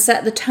 And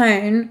set the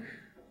tone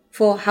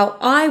for how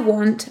I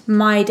want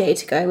my day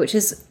to go, which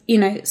is, you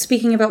know,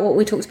 speaking about what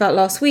we talked about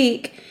last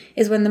week,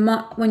 is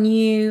when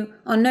you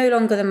are no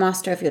longer the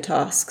master of your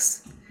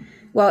tasks.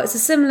 Well, it's a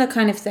similar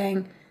kind of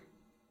thing.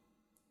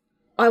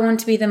 I want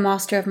to be the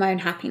master of my own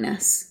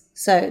happiness.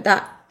 So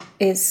that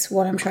is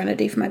what I'm trying to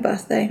do for my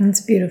birthday.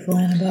 That's beautiful,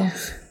 Annabelle.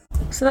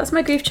 So that's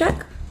my grief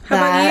check. How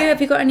about you?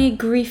 Have you got any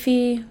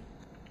griefy?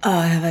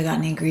 Oh, have I got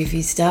any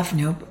griefy stuff?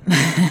 Nope.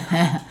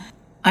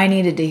 I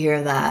needed to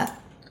hear that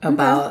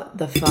about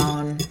the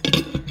phone.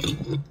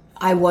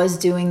 I was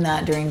doing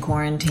that during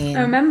quarantine.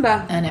 I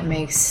remember. And it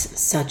makes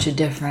such a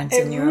difference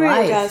in your really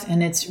life. does.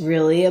 And it's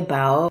really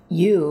about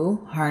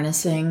you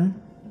harnessing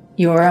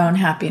your own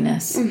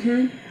happiness.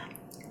 Mm-hmm.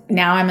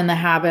 Now I'm in the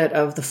habit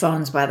of the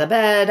phone's by the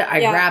bed. I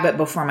grab it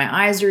before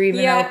my eyes are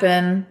even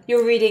open.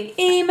 You're reading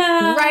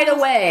emails. Right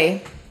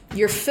away,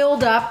 you're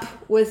filled up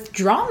with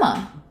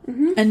drama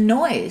and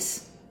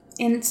noise.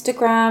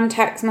 Instagram,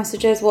 text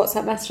messages,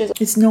 WhatsApp messages.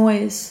 It's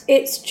noise.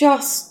 It's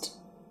just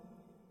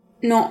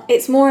not...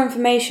 It's more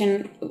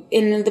information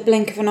in the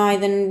blink of an eye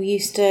than we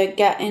used to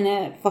get in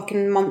a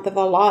fucking month of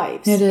our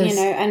lives. It is.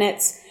 You know, and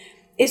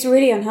it's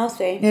really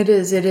unhealthy. It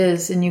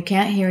is. And you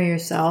can't hear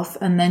yourself.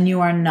 And then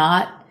you are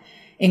not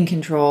in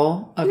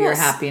control of your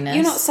happiness.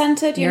 You're not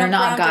centered. You're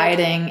not grounded.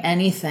 guiding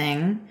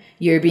anything.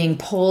 You're being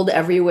pulled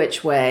every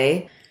which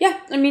way. Yeah,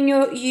 I mean,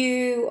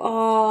 you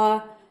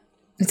are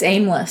It's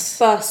aimless.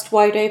 burst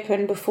wide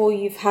open before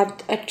you've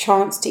had a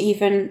chance to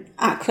even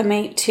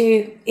acclimate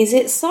to, is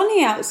it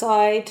sunny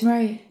outside?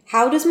 Right.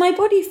 How does my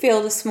body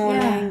feel this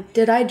morning? Yeah.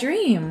 Did I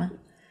dream?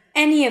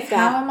 Any of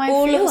that. How am I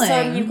All of a feeling?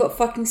 sudden you've got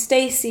fucking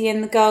Stacey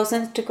in the girls'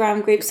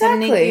 Instagram group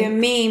sending Exactly. you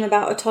a meme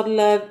about a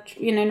toddler,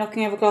 you know,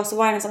 knocking over a glass of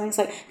wine or something. It's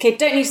like, okay,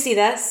 don't you see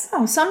this?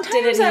 Oh, sometimes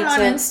Didn't I'm need on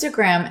to.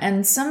 Instagram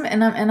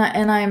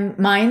and I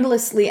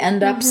mindlessly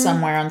end up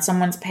somewhere on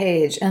someone's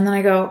page, and then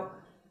I go,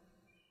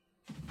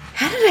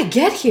 "How did I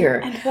get here?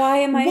 And why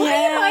am I Why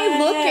am I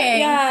looking?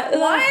 Yeah.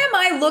 Why am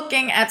I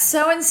looking at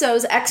so and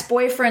so's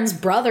ex-boyfriend's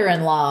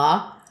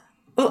brother-in-law?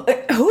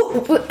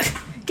 Who?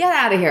 Get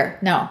out of here!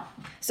 No."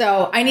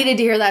 So I needed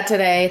to hear that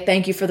today.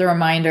 Thank you for the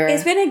reminder.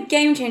 It's been a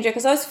game changer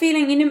because I was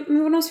feeling, you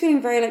know, when I was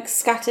feeling very like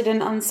scattered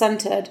and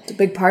uncentered, It's a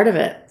big part of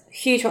it.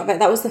 huge part of it,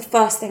 that was the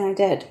first thing I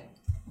did.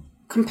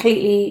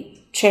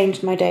 Completely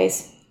changed my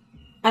days.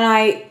 And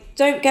I,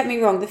 don't get me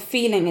wrong, the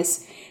feeling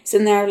is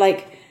in there.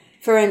 Like,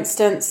 for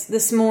instance,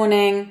 this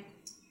morning,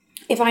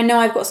 if I know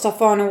I've got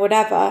stuff on or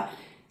whatever,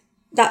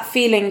 that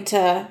feeling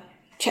to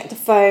check the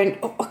phone,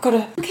 oh, I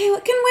gotta, okay,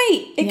 it can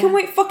wait. It can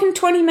wait fucking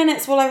 20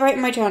 minutes while I write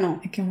in my journal.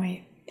 I can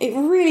wait. It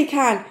really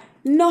can.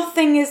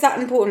 Nothing is that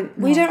important.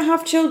 We don't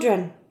have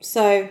children,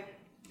 so...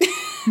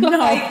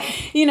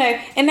 Like, you know,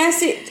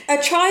 unless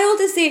a child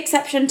is the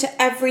exception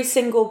to every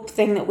single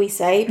thing that we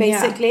say,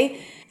 basically.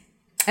 Yeah.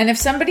 And if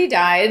somebody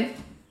died,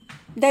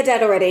 They're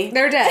dead already.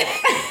 they're dead.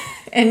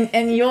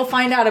 and you'll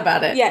find out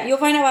about it. Yeah, you'll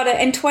find out about it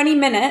in 20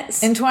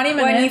 minutes. In 20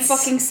 minutes. When you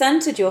fucking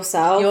centered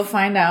yourself. You'll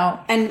find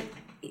out. And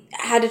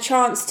had a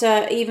chance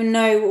to even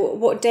know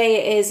what day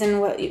it is and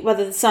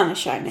whether the sun is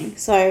shining.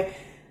 So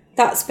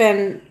that's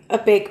been a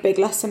big, big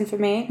lesson for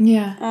me.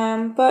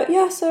 Yeah. But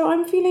yeah, so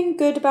I'm feeling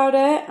good about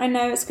it. I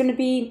know it's going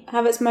to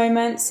have its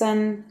moments,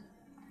 and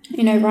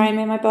you know, Ryan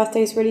made my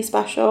birthdays really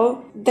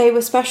special. They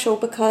were special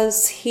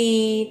because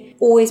he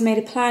always made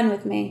a plan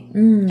with me,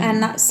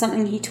 and that's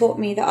something he taught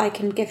me that I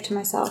can give to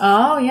myself.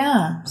 Oh,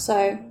 yeah.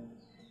 So,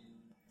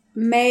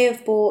 may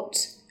have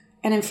bought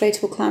an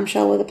inflatable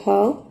clamshell with a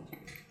pearl.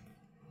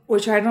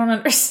 Which I don't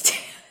understand.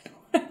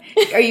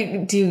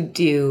 Do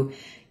you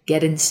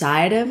get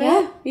inside of it?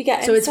 Yeah, you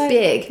get So it's inside.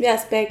 big. Yeah,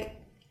 it's big.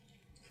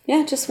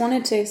 Yeah, just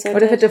wanted to. So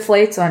What if it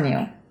deflates on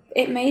you?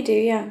 It may do,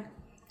 yeah.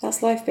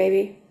 That's life,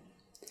 baby.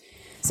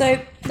 So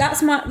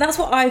that's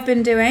what I've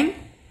been doing.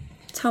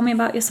 Tell me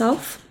about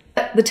yourself.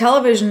 The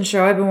television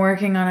show, I've been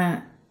working on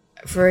it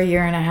for a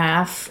year and a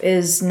half,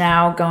 is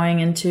now going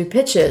into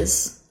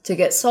pitches to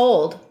get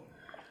sold.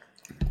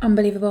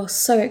 Unbelievable.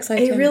 So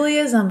exciting. It really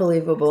is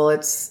unbelievable.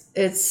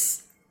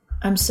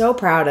 I'm so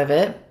proud of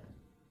it.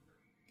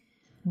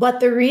 But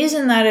the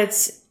reason that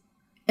it's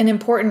an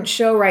important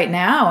show right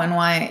now and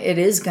why it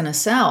is going to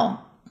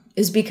sell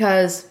is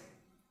because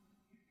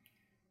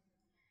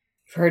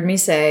you've heard me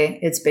say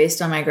it's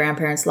based on my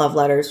grandparents' love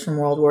letters from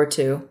World War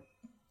II.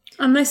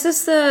 And this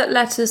is the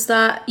letters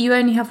that you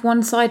only have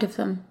one side of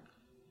them.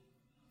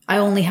 I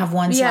only have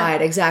one Yeah.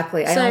 side,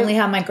 exactly. I So- only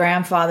have my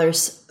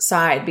grandfather's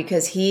side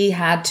because he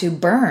had to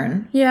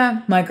burn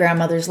Yeah. my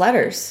grandmother's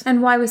letters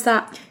And why was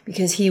that?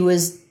 because he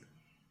was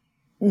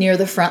near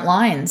the front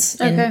lines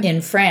in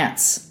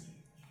France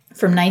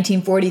from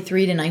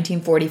 1943 to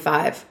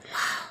 1945.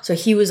 So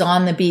he was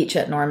on the beach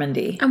at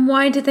Normandy And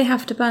why did they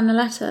have to burn the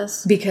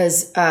letters?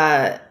 because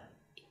they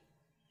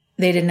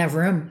didn't have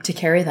room to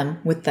carry them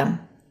with them.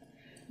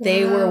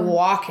 They were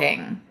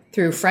walking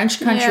through French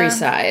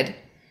countryside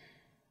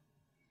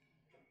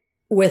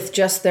with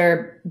just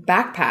their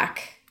backpack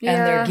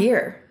and their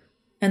gear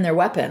and their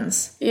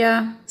weapons.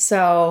 Yeah.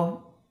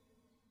 So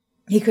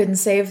he couldn't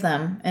save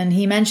them. And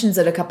he mentions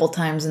it a couple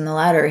times in the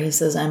letter. He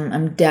says,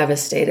 I'm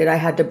devastated. I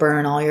had to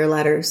burn all your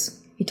letters.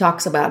 He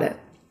talks about it.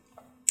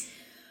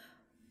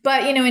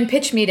 But, you know, in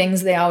pitch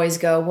meetings, they always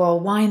go, well,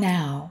 why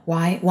now?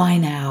 Why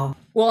now?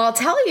 Well, I'll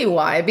tell you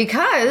why.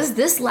 Because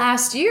this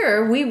last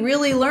year, we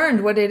really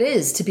learned what it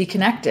is to be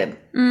connected.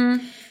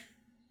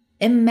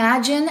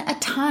 Imagine a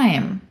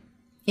time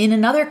in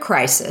another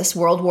crisis,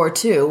 World War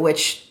II,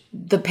 which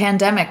the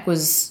pandemic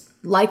was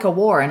like a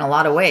war in a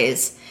lot of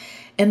ways.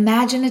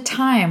 Imagine a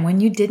time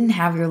when you didn't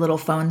have your little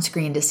phone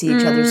screen to see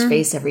each other's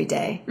face every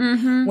day.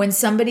 When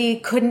somebody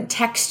couldn't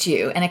text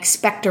you and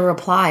expect a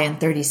reply in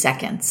 30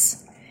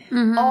 seconds.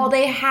 All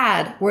they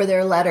had were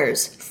their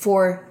letters.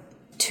 For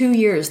 2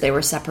 years they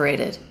were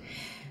separated.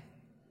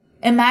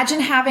 Imagine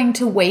having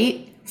to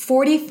wait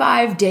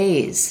 45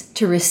 days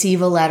to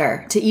receive a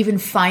letter, to even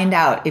find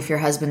out if your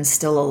husband's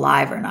still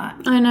alive or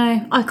not. I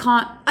know. I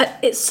can't.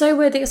 It's so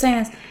weird that you're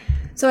saying this.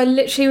 So I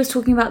literally was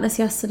talking about this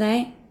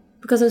yesterday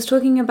because I was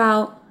talking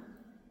about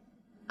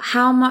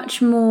how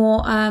much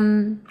more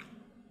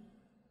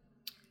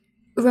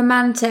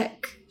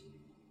romantic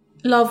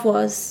love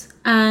was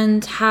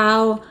and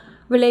how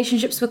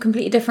relationships were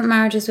completely different,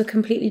 marriages were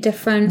completely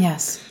different.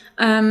 Yes.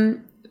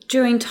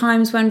 During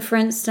times when, for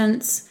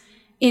instance,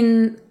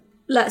 in,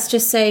 let's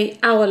just say,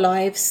 our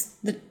lives,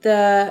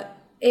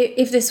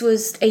 if this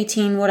was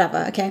 18,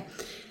 whatever, okay,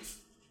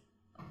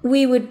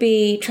 we would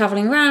be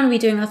traveling around, we'd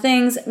be doing our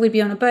things, we'd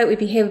be on a boat, we'd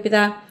be here, we'd be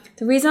there.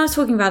 The reason I was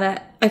talking about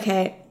it,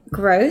 okay,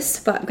 gross,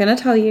 but I'm going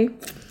to tell you.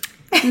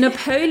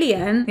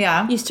 Napoleon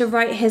used to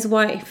write his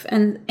wife,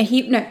 and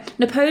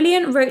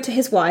Napoleon wrote to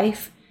his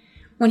wife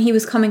when he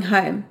was coming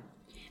home.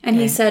 And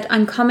he said,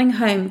 I'm coming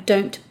home,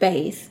 don't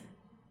bathe.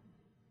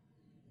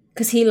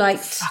 Because he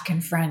liked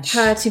fucking French.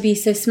 Her to be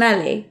so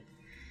smelly.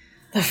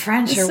 The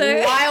French are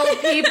wild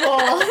people.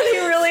 They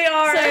really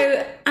are.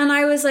 So, and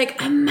I was like,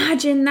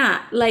 imagine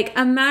that. Like,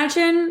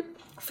 imagine,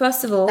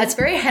 first of all. That's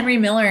very Henry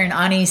Miller and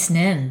Anais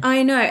Nin.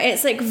 I know.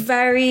 It's like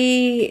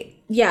very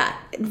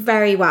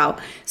wow.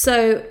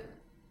 So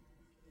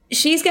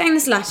she's getting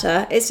this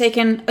letter. It's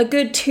taken a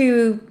good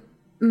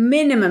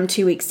minimum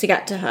 2 weeks to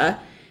get to her.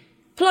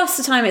 Plus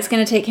the time it's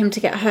going to take him to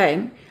get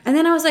home. And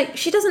then I was like,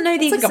 she doesn't know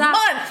the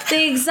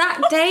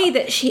exact day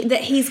that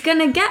he's going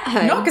to get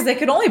home. No, because they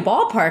could only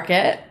ballpark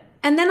it.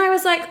 And then I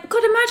was like,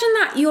 God, imagine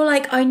that. You're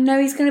like, I know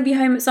he's going to be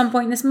home at some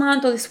point this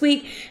month or this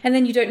week. And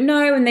then you don't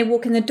know. And they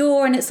walk in the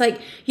door. And it's like,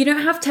 you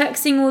don't have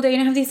texting all day. You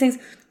don't have these things.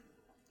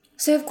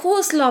 So, of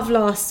course, love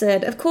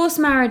lasted. Of course,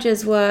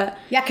 marriages were...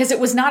 Yeah, because it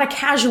was not a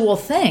casual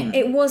thing.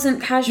 It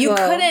wasn't casual. You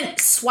couldn't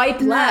swipe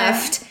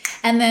left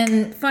and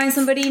then... find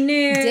somebody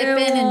new. Dip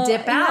in and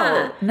dip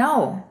out.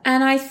 No.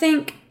 And I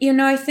think,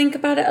 I think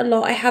about it a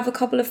lot. I have a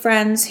couple of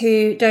friends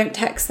who don't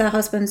text their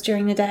husbands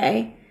during the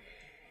day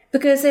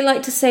because they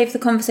like to save the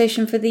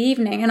conversation for the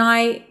evening. And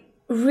I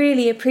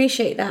really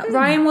appreciate that.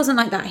 Ryan wasn't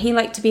like that. He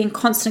liked to be in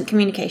constant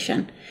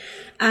communication.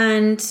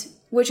 And...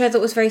 which I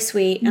thought was very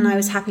sweet, and I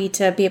was happy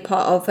to be a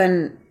part of,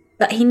 and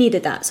that he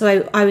needed that.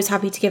 So I was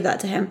happy to give that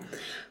to him.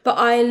 But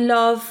I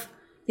love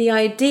the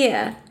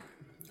idea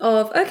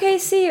of, okay,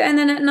 see you, and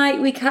then at night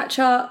we catch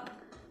up,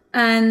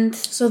 and...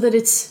 so that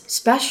it's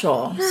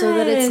special, so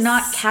that it's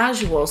not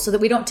casual, so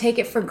that we don't take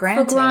it for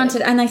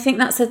granted. And I think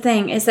that's the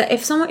thing, is that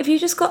if you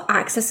just got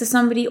access to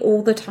somebody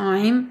all the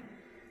time,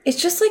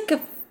 it's just like a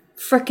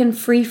frickin'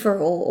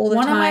 free-for-all all the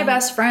time. One of my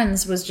best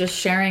friends was just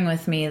sharing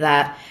with me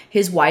that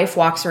his wife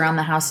walks around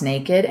the house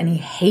naked and he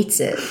hates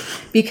it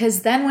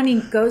because then when he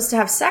goes to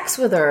have sex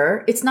with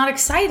her, it's not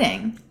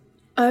exciting.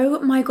 Oh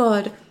my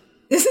God.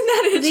 Isn't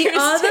that interesting? The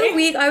other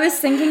week I was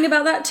thinking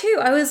about that too.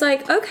 I was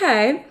like,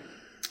 okay,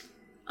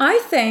 I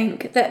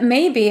think that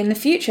maybe in the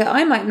future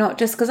I might not,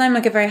 just because I'm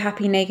like a very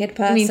happy naked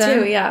person. Me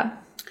too, yeah.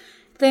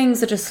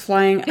 Things are just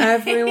flying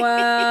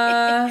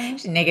everywhere.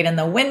 She's naked in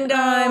the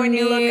window when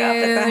you look up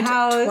at the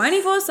house.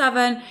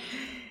 24/7.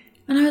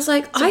 And I was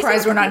like,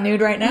 surprised we're not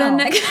nude right now.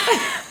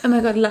 Oh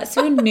my God, let's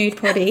do a nude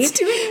potty. Let's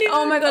do a nude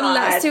Oh my God, pod.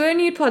 let's do a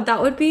nude pod. That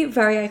would be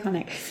very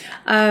iconic.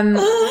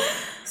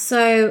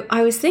 So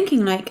I was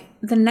thinking, like,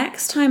 the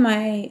next time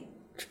I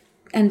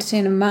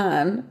entertain a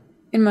man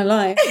in my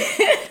life,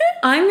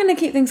 I'm going to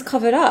keep things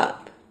covered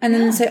up. And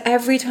then so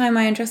every time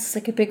I undress, it's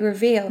like a big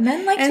reveal.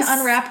 Men like to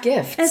unwrap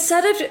gifts.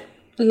 Instead of...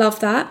 love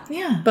that.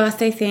 Yeah.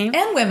 Birthday theme.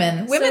 And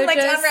women. Women like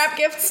to unwrap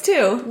gifts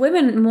too.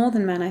 Women more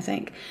than men, I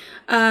think.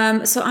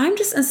 So I'm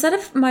just, instead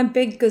of my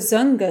big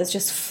gazungas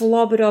just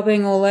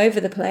flobber-dobbing all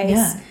over the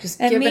place. Just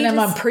giving them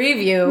a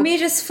preview. Me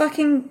just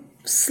fucking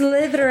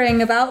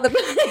slithering about the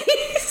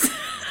place.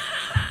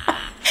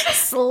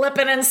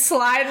 Slipping and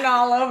sliding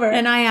all over.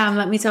 And I am,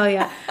 let me tell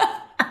you.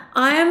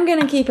 I am going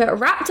to keep it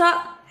wrapped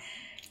up.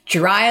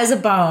 Dry as a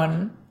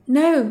bone.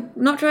 No,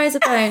 not dry as a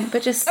bone,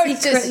 but just secretly. I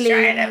was just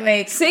trying to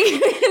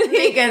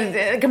make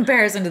a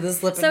comparison to the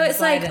slip. So it's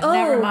like,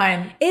 never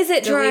mind. Is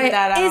it dry? Delete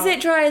that out. Is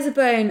it dry as a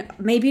bone?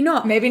 Maybe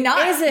not. Maybe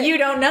not. Is it? You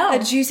don't know. A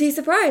juicy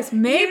surprise.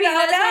 Maybe. You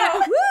don't know.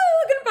 Woo!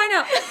 We're gonna find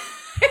out.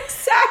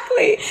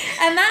 Exactly.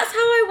 And that's how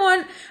I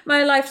want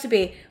my life to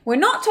be. We're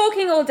not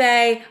talking all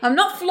day. I'm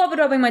not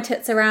flobber-dobbing my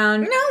tits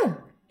around. No.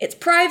 It's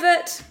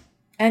private.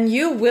 And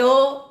you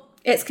will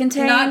It's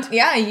contained.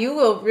 you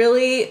will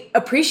really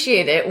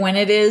appreciate it when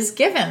it is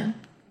given.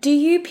 Do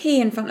you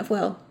pee in front of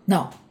Will?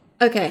 No.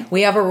 Okay.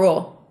 We have a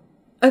rule.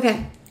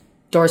 Okay.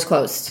 Doors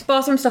closed.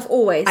 Bathroom stuff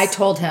always. I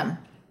told him,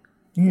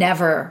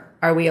 never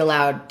are we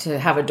allowed to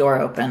have a door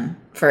open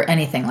for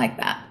anything like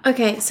that.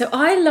 Okay, so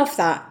I love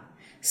that.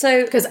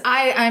 So Because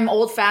I'm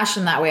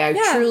old-fashioned that way. I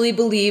Yeah. truly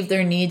believe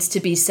there needs to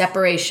be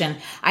separation.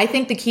 I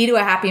think the key to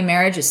a happy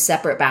marriage is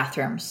separate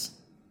bathrooms.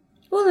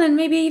 well, then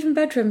maybe even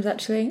bedrooms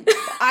actually.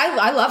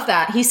 I love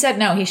that. He said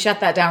no. He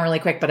shut that down really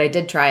quick, but I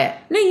did try it.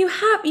 No, you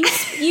have.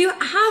 You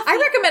have. I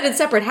recommended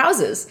separate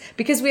houses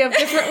because we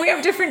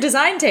have different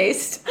design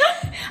taste.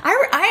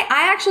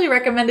 I actually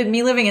recommended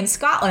me living in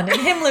Scotland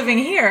and him living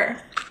here,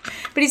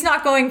 but he's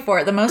not going for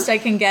it. The most I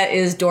can get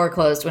is door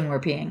closed when we're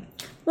peeing.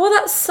 Well,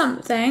 that's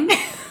something.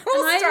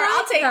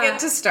 I'll take it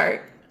to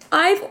start.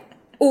 I've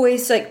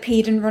always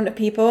peed in front of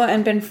people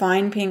and been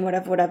fine peeing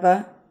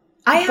whatever.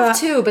 I have But-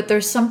 too, but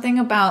there's something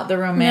about the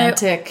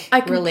romantic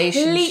I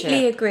relationship.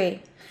 completely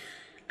agree.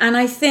 And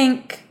I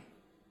think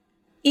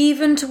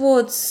even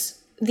towards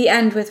the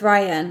end with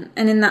Ryan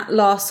and in that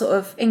last sort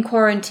of in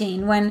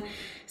quarantine when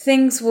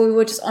things we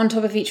were just on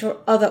top of each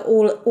other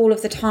all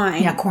of the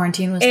time. Yeah,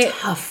 quarantine was It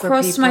tough for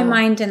crossed people. my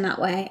mind in that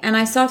way. And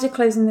I started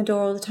closing the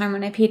door all the time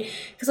when I peed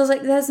because I was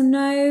like, there's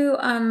no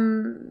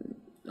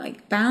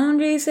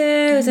boundaries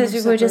here. It says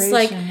people are just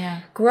separation,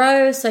 yeah.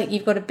 gross,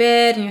 you've got a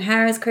beard and your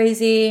hair is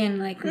crazy and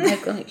like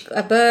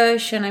a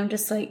bush and I'm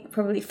just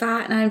probably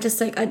fat and I'm just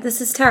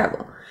this is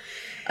terrible.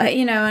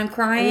 I'm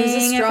crying It was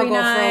a struggle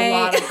every night. for a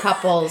lot of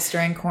couples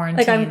during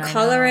quarantine. I'm I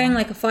coloring know.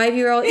 like a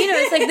 5-year-old.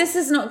 It's this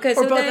is not good.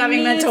 We're both there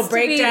having mental needs to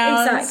be-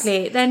 breakdowns.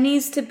 Exactly. There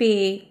needs to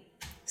be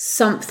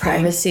something.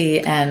 privacy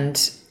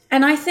and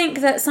And I think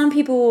that some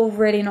people will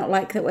really not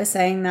like that we're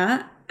saying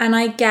that. And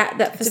I get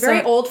that for it's a very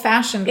some,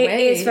 old-fashioned way.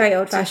 it is very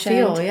old-fashioned.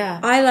 to feel, yeah.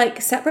 I like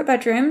separate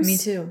bedrooms. Me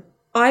too.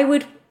 I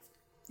would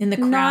In the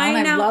Crown,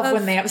 9 I out love of-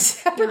 when they have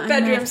separate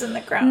bedrooms in the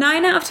Crown.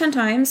 9 out of 10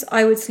 times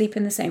I would sleep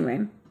in the same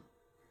room.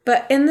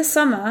 But in the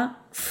summer,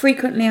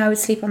 frequently I would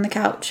sleep on the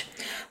couch.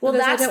 Well,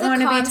 Because that's I don't the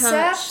want to be touched.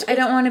 concept. I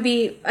don't want to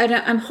be.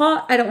 I'm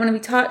hot. I don't want to be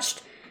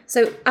touched.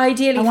 So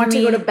ideally, I want for to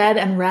me, go to bed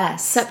and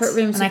rest. separate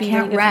rooms and I would be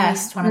can't really good for me.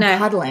 rest when No. I'm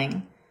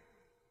cuddling.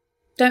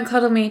 Don't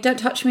cuddle me. Don't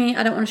touch me.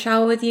 I don't want to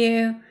shower with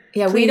you.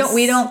 Yeah, Please.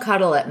 we don't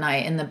cuddle at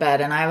night in the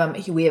bed, and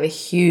we have a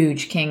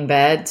huge king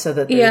bed so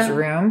that there's Yeah.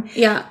 room.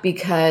 Yeah.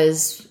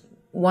 Because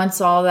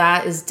once all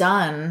that is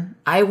done,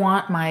 I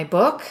want my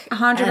book,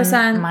 100%.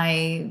 and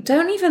my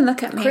Don't even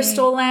look at me.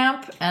 crystal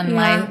lamp, and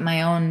Yeah.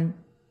 my own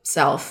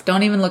self.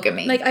 Don't even look at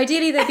me.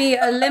 Ideally, there'd be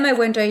a limo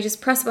window. You just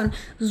press a button.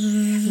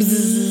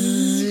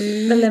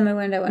 The limo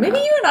window went Maybe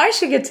up. you and I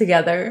should get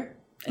together.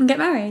 And get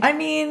married. I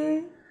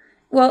mean,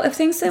 Well, if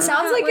things don't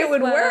sounds work out like it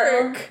with would Will,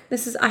 work.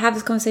 I have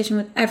this conversation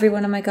with every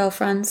one of my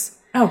girlfriends.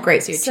 oh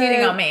great, so you're So,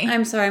 cheating on me.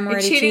 I'm sorry, I'm You're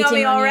already cheating on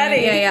me you.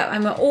 already. Yeah.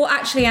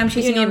 I'm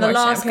cheating need on the more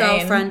last champagne.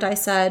 girlfriend. I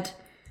said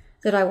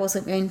that I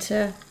wasn't going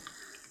to,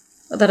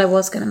 that I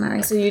was going to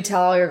marry. So you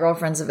tell all your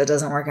girlfriends if it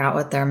doesn't work out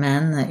with their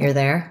men that you're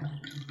there?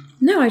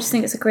 No, I just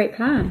think it's a great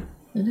plan.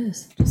 It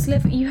is. Just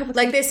live. You have a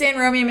Like they say in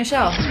Romeo and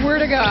Michelle. Swear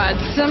to God,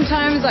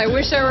 sometimes I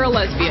wish I were a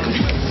lesbian.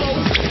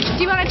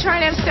 Do you want to try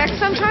and have sex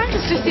sometimes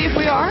to see if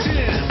we are?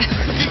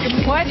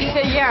 What?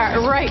 Yeah,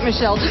 right,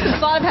 Michelle. Just the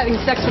thought of having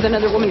sex with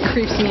another woman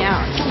creeps me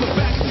out.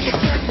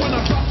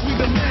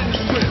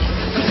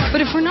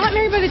 But if we're not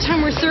married by the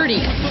time we're 30,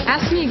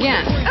 ask me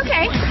again.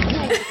 Okay.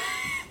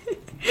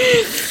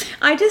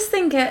 I just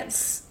think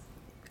it's,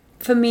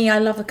 for me, I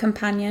love a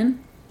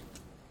companion.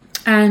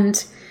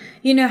 And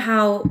you know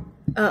how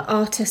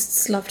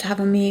artists love to have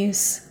a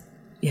muse?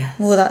 Yes.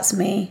 Well, that's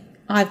me.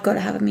 I've got to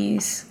have a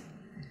muse.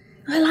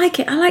 I like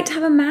it. I like to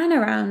have a man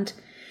around.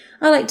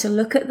 I like to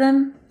look at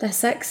them. They're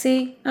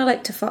sexy. I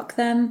like to fuck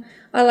them.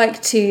 I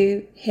like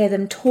to hear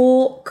them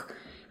talk.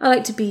 I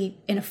like to be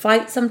in a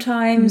fight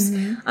sometimes.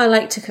 I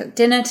like to cook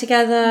dinner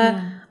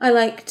together. I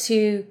like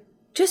to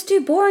just do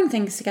boring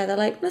things together.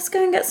 Like, let's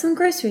go and get some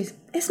groceries.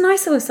 It's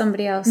nicer with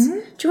somebody else.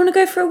 Do you want to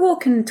go for a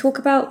walk and talk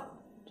about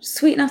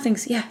sweet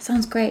nothings? Yeah,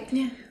 sounds great.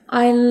 Yeah.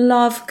 I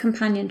love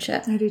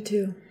companionship. I do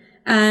too.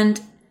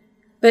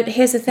 But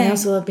here's the thing. I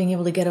also love being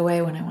able to get away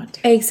when I want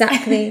to.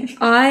 Exactly.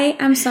 I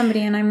am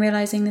somebody, and I'm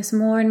realizing this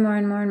more and more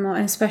and more and more,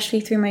 and especially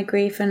through my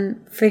grief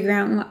and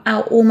figuring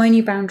out all my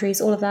new boundaries,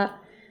 all of that.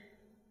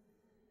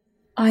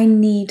 I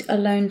need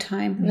alone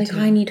time.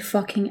 I need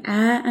fucking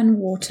air and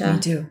water. Me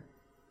too.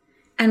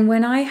 And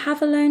when I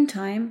have alone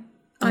time,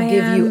 I'll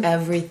give you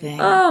everything.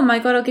 Oh my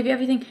God, I'll give you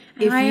everything.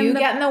 And If I am you the-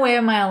 get in the way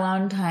of my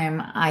alone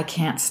time, I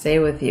can't stay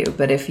with you.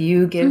 But if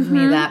you give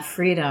me that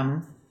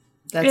freedom,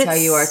 that's how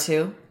you are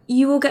too.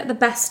 You will get the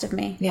best of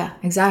me. Yeah,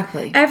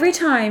 exactly. Every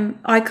time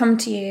I come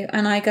to you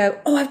and I go,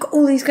 oh, I've got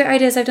all these great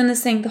ideas, I've done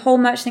this thing, the whole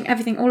merch thing,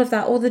 everything, all of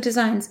that, all the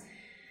designs.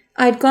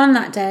 I'd gone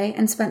that day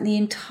and spent the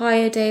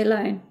entire day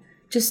alone.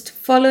 just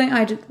following.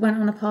 Went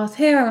on a path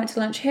here, I went to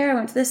lunch here, I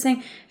went to this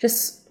thing,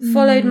 just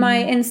followed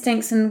my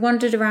instincts and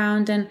wandered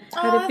around and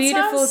had a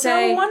beautiful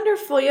day. So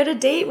wonderful. You had a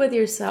date with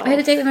yourself. I had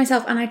a date with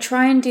myself, and I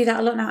try and do that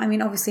a lot now. I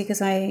mean, obviously,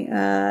 because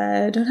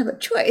I don't have a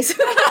choice.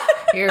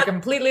 You're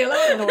completely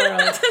alone in the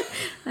world.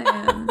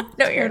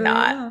 No, you're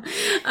not. No.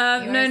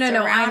 I'm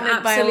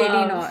surrounded by absolutely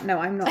love. not. No,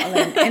 I'm not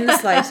alone in the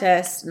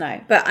slightest.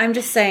 No, but I'm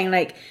just saying,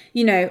 like,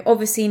 you know,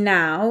 obviously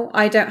now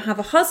I don't have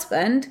a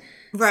husband,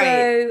 Right.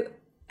 So,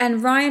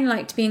 and Ryan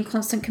liked to be in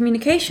constant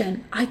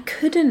communication. I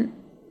couldn't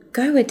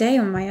go a day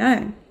on my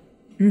own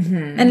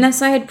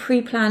unless I had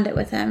pre-planned it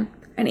with him,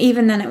 and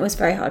even then, it was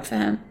very hard for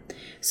him.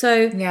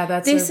 So Yeah,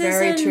 that's this a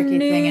very is tricky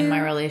thing in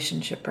my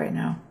relationship right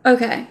now.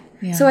 Okay.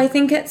 Yeah. So I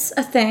think it's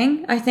a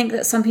thing. I think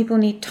that some people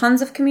need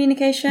tons of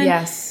communication.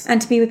 Yes.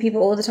 And to be with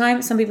people all the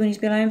time. Some people need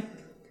to be alone.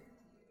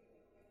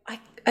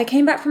 I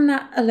came back from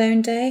that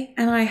alone day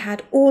and I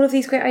had all of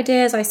these great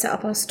ideas. I set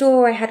up our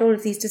store. I had all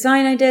of these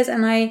design ideas.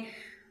 And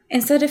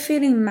instead of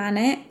feeling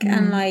manic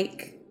and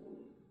like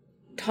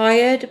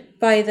tired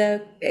by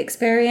the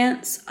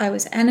experience, I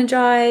was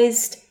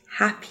energized,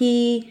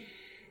 happy.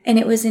 And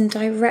it was in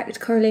direct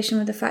correlation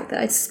with the fact that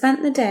I'd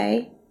spent the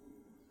day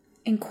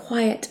in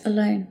quiet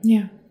alone.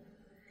 Yeah.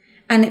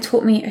 And it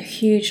taught me a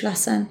huge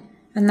lesson.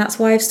 And that's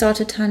why I've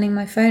started turning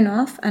my phone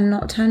off and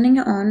not turning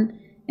it on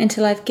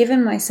until I've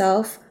given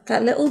myself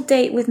that little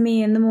date with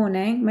me in the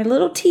morning, my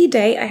little tea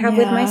date I have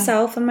with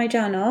myself and my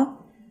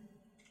journal.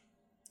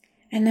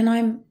 And then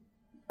I'm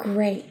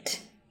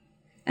great.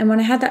 And when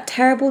I had that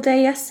terrible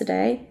day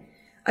yesterday,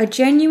 I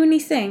genuinely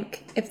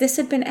think if this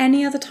had been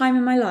any other time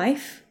in my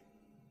life,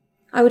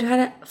 I would have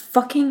had a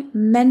fucking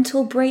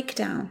mental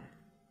breakdown.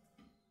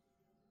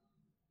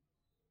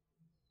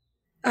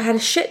 I had a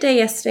shit day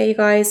yesterday, you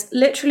guys.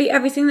 Literally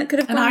everything that could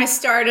have gone. And I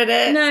started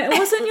it. No, it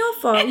wasn't your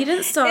fault. You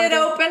didn't start It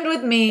opened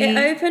with me. It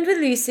opened with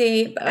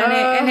Lucy,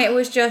 and it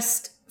was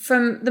just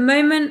from the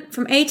moment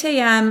from 8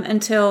 a.m.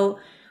 until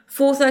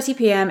 4:30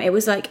 p.m. It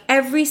was like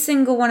every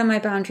single one of my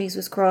boundaries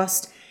was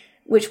crossed,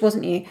 which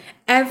wasn't you.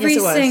 Every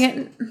Yes,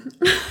 it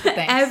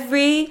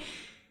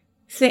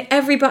was.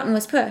 every button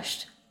was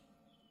pushed,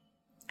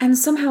 and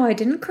somehow I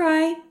didn't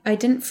cry. I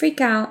didn't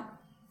freak out.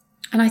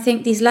 And I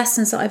think these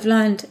lessons that I've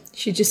learned...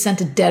 She just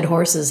sent a dead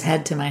horse's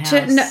head to my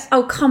house. No,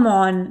 oh, come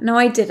on. No,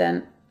 I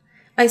didn't.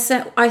 I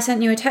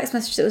sent you a text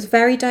message that was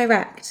very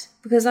direct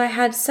because I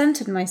had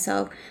centered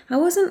myself. I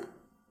wasn't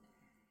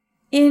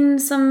in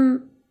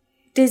some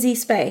dizzy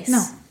space.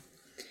 No.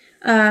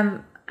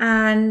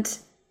 And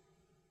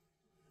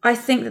I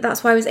think that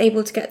that's why I was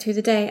able to get through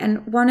the day.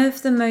 And one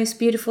of the most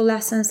beautiful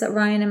lessons that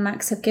Ryan and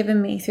Max have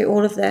given me through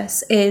all of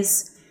this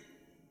is...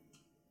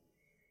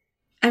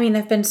 I mean,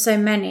 there have been so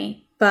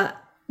many, but...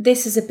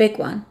 this is a big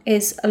one,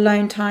 is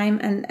alone time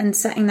and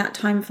setting that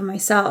time for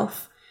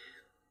myself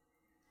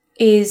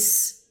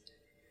is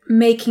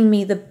making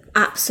me the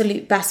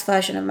absolute best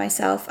version of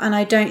myself. And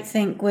I don't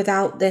think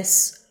without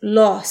this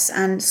loss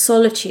and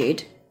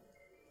solitude,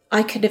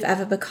 I could have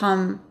ever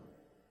become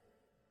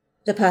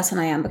the person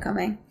I am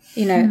becoming.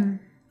 You know,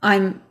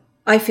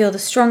 I feel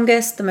the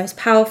strongest, the most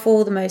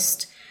powerful, the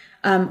most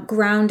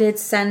grounded,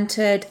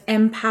 centered,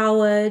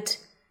 empowered,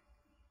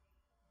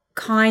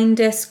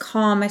 kindest,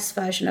 calmest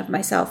version of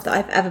myself that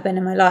I've ever been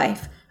in my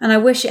life. And I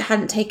wish it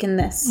hadn't taken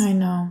this. I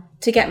know.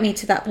 To get me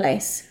to that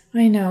place.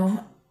 I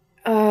know.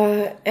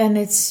 And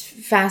it's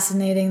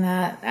fascinating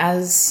that,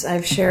 as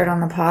I've shared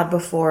on the pod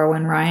before,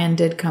 when Ryan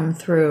did come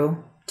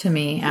through to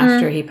me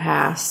after he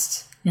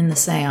passed in the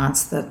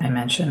seance that I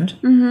mentioned,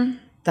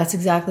 that's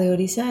exactly what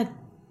he said.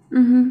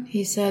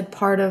 He said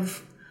part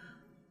of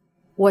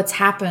what's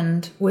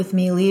happened with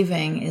me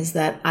leaving is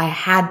that I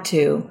had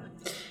to.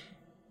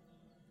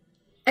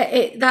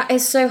 That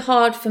is so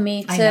hard for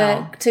me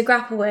to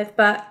grapple with,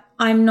 but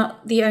I'm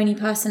not the only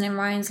person in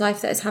Ryan's life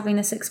that is having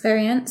this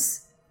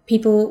experience.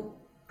 People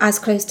as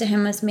close to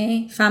him as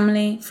me,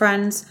 family,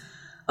 friends,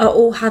 are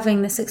all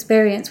having this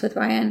experience with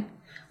Ryan,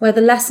 where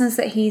the lessons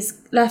that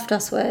he's left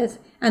us with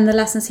and the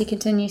lessons he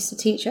continues to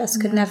teach us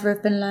could never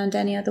have been learned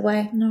any other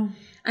way. No.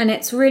 And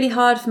it's really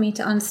hard for me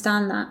to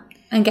understand that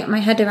and get my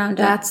head around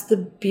it. That's the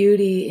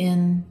beauty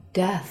in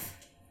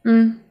death.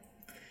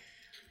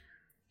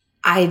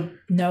 I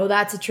know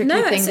that's a tricky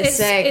thing to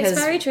say. It's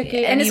very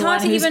tricky. And it's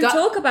hard to even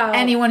talk about.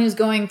 Anyone who's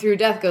going through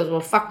death goes,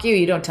 well, fuck you.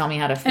 You don't tell me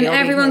how to feel. And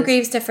everyone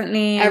grieves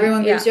differently.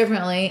 Everyone grieves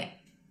differently.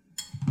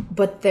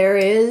 But there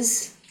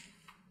is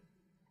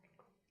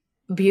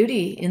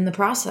beauty in the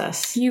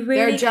process. You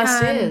really There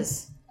just can.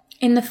 is.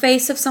 In the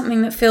face of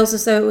something that feels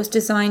as though it was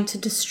designed to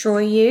destroy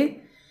you,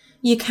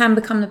 you can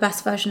become the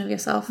best version of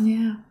yourself.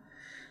 Yeah.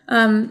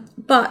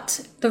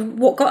 But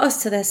what got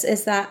us to this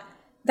is that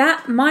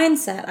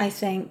mindset, I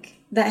think,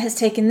 that has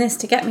taken this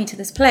to get me to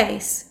this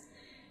place.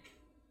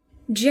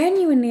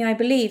 Genuinely, I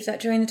believe that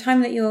during the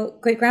time that your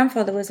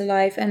great-grandfather was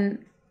alive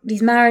and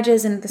these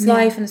marriages and this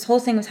life and this whole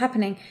thing was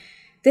happening,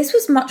 this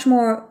was much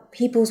more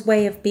people's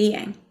way of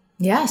being.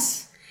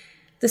 Yes.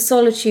 The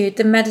solitude,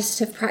 the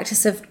meditative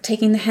practice of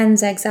taking the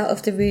hen's eggs out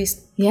of the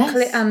roost. Yes.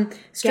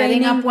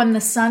 Getting up when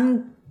the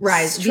sun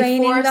rises,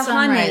 before the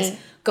sunrise. honey.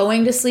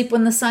 going to sleep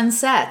when the sun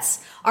sets.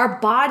 Our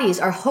bodies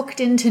are hooked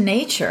into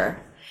nature,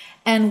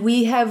 and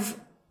we have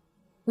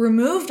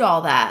removed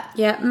all that.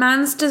 Yeah,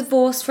 man's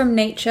divorce from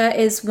nature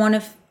is one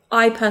of,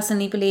 I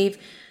personally believe,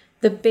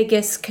 the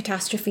biggest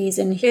catastrophes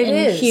in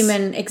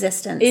human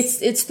existence.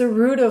 It's the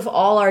root of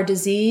all our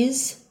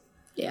disease,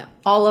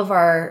 all of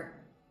our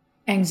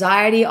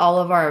anxiety, all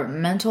of our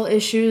mental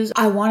issues.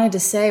 I wanted to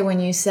say, when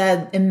you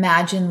said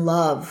imagine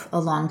love a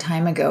long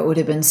time ago, it would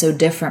have been so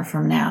different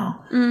from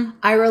now.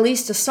 I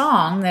released a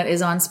song that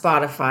is on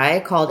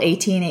Spotify called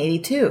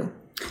 1882.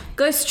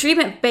 Go stream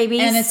it,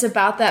 babies. And it's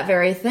about that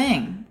very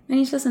thing. I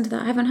need to listen to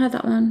that. I haven't heard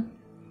that one.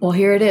 Well,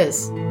 here it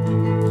is.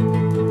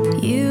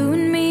 You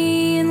and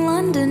me in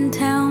London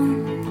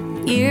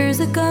town, years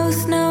ago,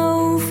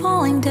 snow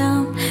falling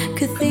down,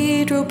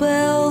 cathedral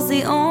bells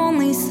the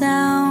only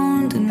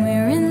sound, and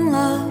we're in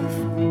love.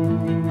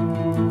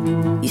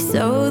 You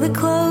sew the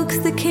cloaks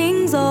the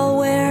kings all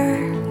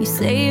wear, you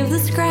save the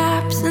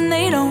scraps and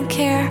they don't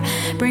care,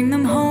 bring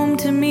them home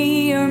to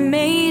me, you're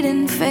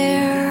maiden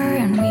fair,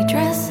 and we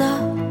dress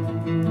up.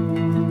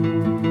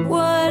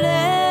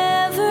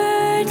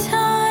 Whatever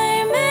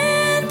time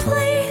and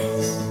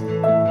place,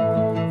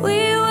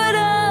 we would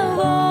have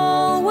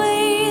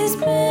always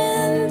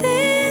been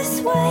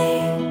this way,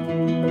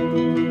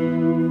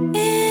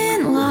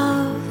 in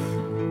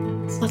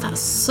love. Well,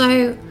 that's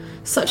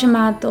such a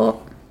mad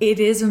thought. It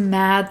is a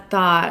mad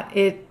thought.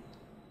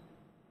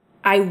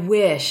 I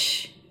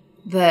wish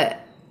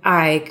that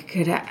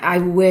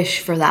I wish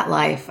for that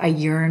life. I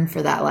yearn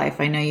for that life.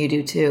 I know you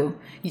do too.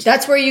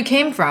 That's where you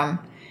came from,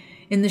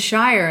 in the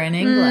Shire in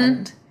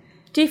England.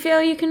 Do you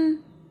feel you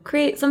can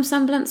create some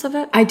semblance of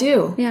it? I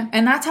do. Yeah.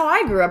 And that's how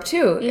I grew up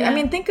too. Yeah. I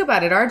mean, think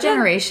about it. Our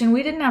generation,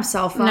 we didn't have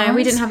cell phones. No,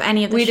 we didn't have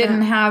any of this We shit.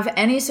 didn't have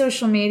any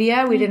social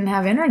media. We didn't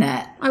have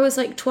internet. I was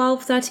like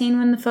 12, 13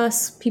 when the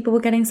first people were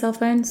getting cell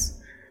phones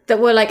that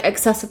were like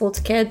accessible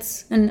to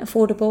kids and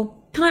affordable.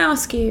 Can I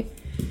ask you,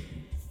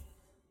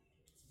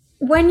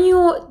 when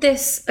you're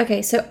this...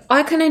 Okay, so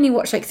I can only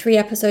watch like 3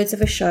 episodes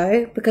of a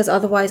show because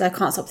otherwise I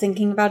can't stop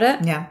thinking about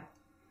it. Yeah.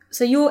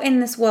 So you're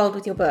in this world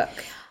with your book.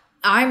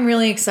 I'm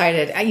really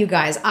excited. You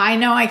guys, I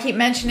know I keep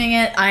mentioning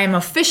it. I am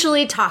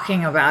officially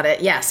talking about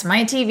it. Yes,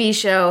 my TV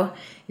show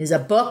is a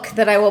book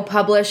that I will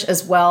publish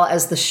as well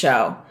as the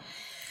show.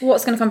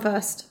 What's going to come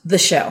first? The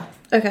show.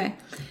 Okay.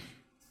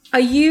 Are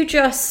you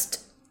just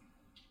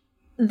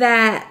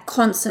there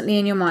constantly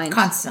in your mind?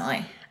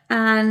 Constantly.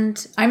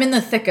 And I'm in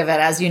the thick of it.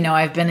 As you know,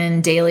 I've been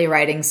in daily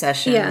writing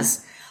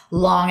sessions,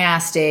 long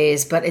ass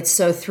days, but it's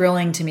so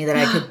thrilling to me that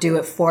I could do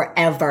it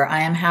forever.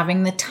 I am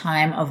having the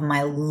time of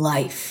my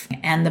life.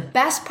 And the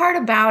best part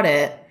about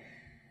it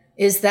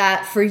is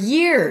that for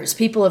years,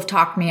 people have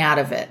talked me out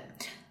of it.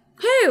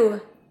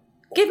 who?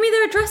 Give me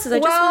their addresses. I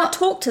just want to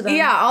talk to them.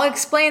 Yeah, I'll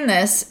explain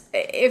this.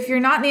 If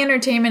you're not in the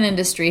entertainment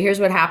industry, here's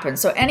what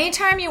happens. So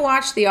anytime you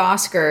watch the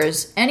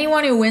Oscars,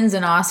 anyone who wins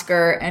an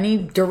Oscar, any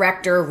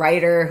director,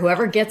 writer,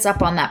 whoever gets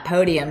up on that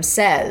podium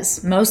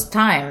says, most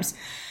times,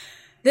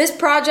 this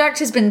project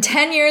has been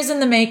 10 years in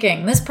the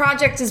making. This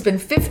project has been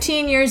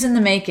 15 years in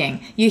the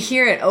making. You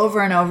hear it over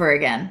and over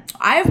again.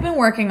 I've been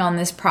working on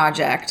this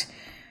project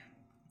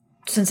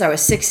since I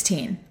was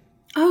 16.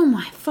 Oh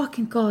my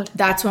fucking God.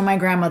 That's when my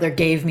grandmother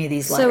gave me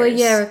these letters. So a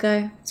year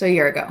ago. So a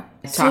year ago.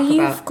 So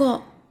you've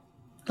got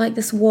like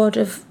this wad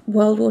of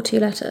World War II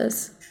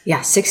letters.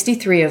 Yeah,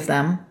 63 of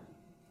them.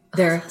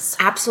 They're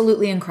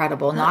absolutely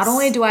incredible. Not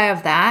only do I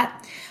have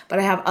that, but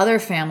I have other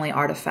family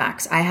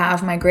artifacts. I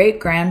have my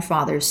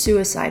great-grandfather's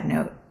suicide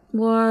note.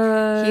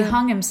 Whoa. He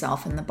hung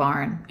himself in the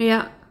barn.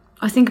 Yeah.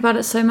 I think about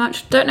it so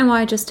much. Don't know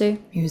why I just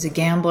do. He was a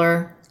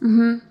gambler.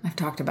 Mm-hmm. I've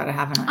talked about it,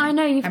 haven't I? I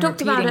know, you've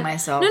talked about it. I'm repeating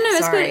myself. No, it's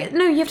Sorry. good.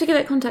 No, you have to give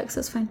it context.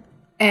 That's fine.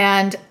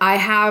 And I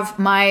have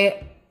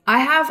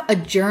a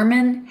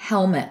German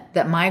helmet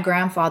that my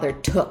grandfather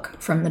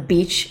took from the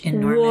beach in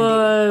Normandy.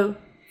 Whoa.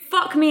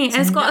 Fuck me. And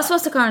it's got a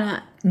swastika on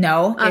it.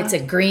 No, it's a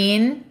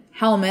green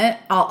helmet.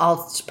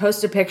 I'll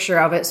post a picture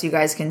of it so you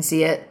guys can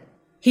see it.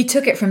 He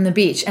took it from the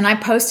beach, and I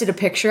posted a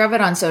picture of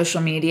it on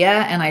social media,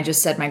 and I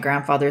just said my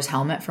grandfather's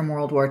helmet from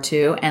World War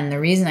II. And the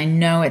reason I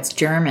know it's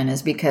German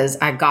is because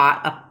I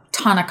got a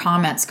ton of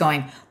comments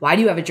going, why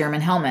do you have a German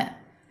helmet?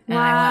 And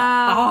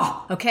I went,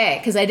 oh, okay.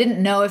 Because I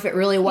didn't know if it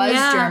really was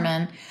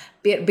German,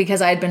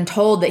 because I had been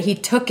told that he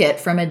took it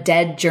from a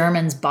dead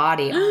German's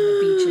body on the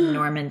beach in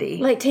Normandy.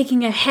 Like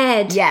taking a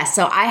head. Yeah,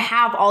 so I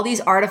have all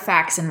these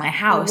artifacts in my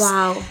house.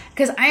 Wow.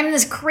 Because I'm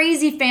this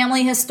crazy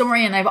family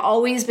historian. I've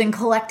always been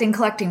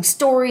collecting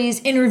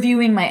stories,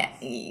 interviewing my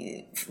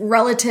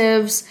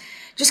relatives,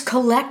 just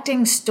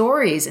collecting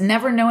stories, and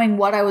never knowing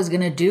what I was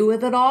going to do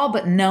with it all,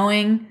 but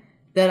knowing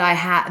that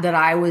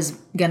I was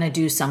going to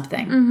do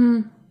something.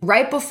 Mm-hmm.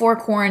 Right before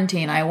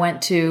quarantine, I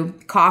went to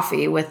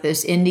coffee with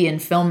this Indian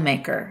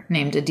filmmaker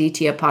named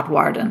Aditya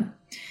Patwardhan.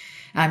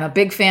 I'm a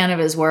big fan of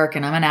his work,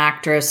 and I'm an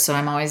actress, so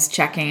I'm always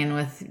checking in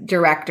with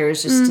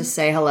directors just to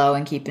say hello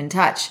and keep in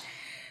touch.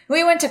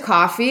 We went to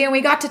coffee, and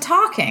we got to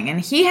talking, and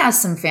he has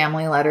some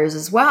family letters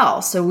as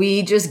well, so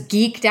we just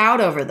geeked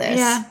out over this.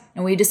 Yeah.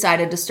 and we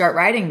decided to start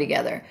writing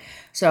together.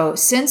 So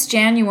since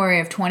January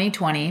of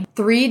 2020,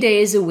 3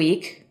 days a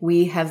week,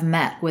 we have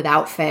met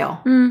without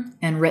fail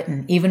and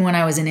written. Even when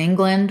I was in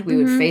England, we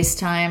would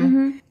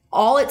FaceTime.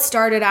 All it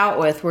started out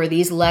with were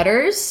these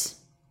letters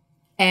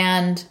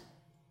and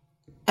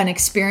an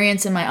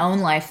experience in my own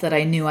life that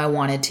I knew I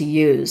wanted to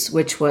use,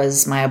 which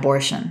was my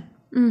abortion.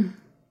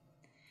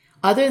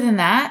 Other than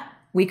that,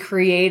 we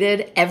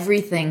created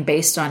everything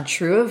based on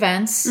true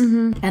events.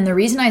 And the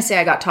reason I say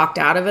I got talked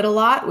out of it a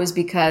lot was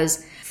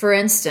because, for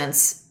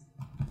instance,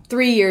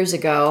 3 years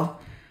ago,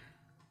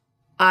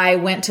 I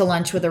went to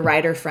lunch with a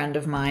writer friend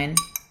of mine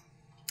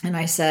and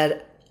I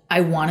said,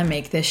 I want to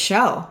make this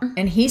show.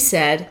 And he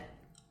said,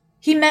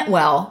 he meant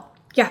well.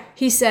 Yeah.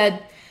 He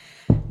said,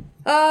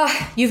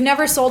 you've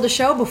never sold a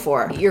show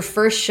before. Your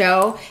first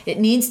show, it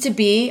needs to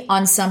be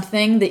on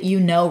something that you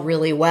know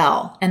really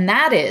well. And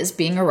that is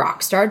being a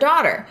rock star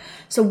daughter.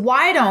 So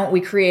why don't we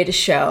create a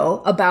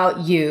show about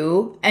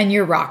you and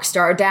your rock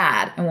star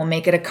dad, and we'll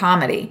make it a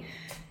comedy?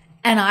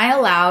 And I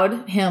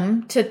allowed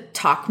him to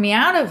talk me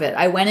out of it.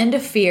 I went into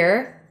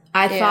fear.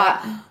 I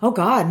thought, oh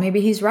God,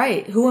 maybe he's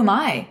right. Who am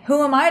I?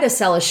 Who am I to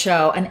sell a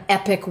show, an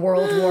epic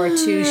World War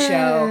II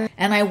show?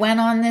 And I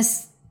went on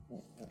this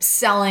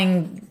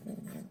selling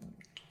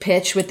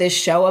pitch with this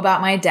show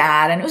about my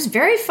dad, and it was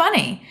very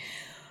funny.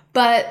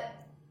 But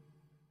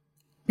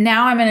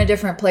now I'm in a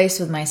different place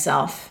with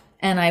myself,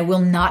 and I will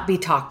not be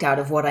talked out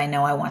of what I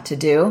know I want to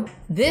do.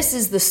 This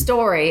is the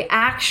story,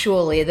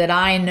 actually, that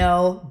I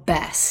know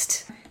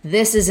best.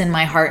 This is in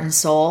my heart and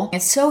soul.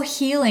 It's so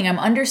healing. I'm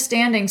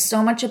understanding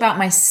so much about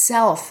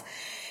myself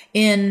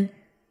in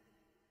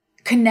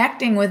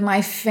connecting with my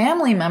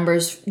family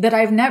members that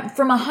I've never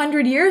from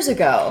 100 years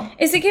ago.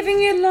 Is it giving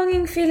you a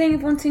longing feeling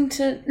of wanting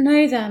to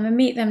know them and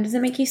meet them? Does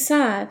it make you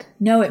sad?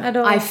 No, at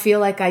all? I feel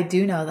like I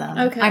do know them.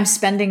 Okay. I'm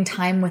spending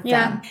time with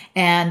them.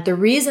 And the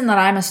reason that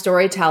I'm a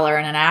storyteller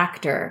and an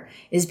actor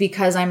is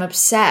because I'm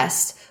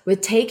obsessed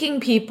with taking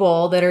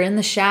people that are in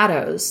the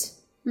shadows,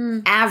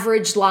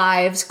 average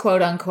lives,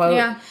 quote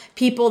unquote,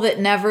 people that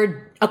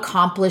never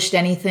accomplished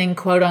anything,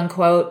 quote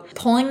unquote,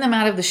 pulling them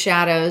out of the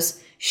shadows,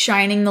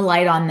 shining the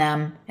light on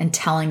them and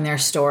telling their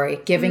story,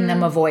 giving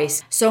them a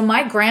voice. So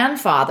my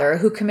grandfather,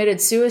 who committed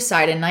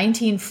suicide in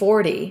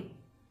 1940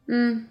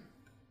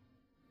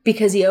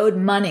 because he owed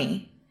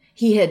money,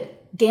 he had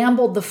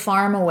gambled the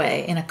farm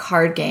away in a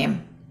card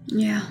game.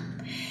 Yeah.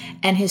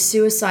 And his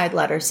suicide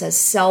letter says,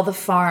 sell the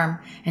farm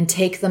and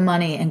take the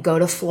money and go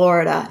to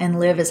Florida and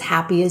live as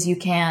happy as you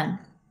can.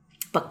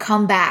 But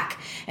come back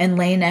and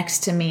lay next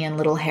to me and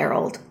little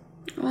Harold.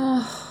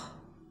 Oh.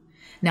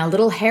 Now,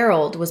 little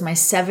Harold was my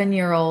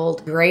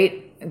 7-year-old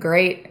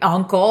great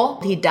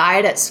uncle. He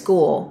died at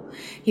school.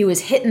 He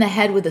was hit in the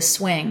head with a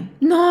swing.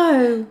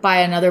 No. By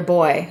another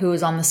boy who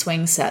was on the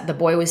swing set. The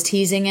boy was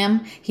teasing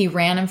him. He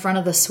ran in front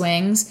of the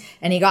swings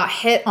and he got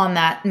hit on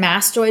that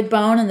mastoid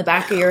bone in the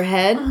back of your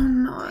head. Oh,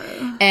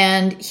 no.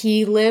 And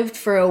he lived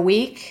for a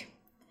week.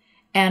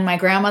 And my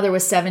grandmother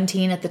was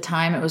 17 at the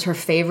time. It was her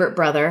favorite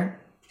brother.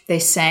 They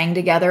sang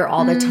together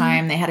all the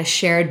time. They had a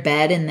shared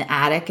bed in the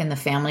attic in the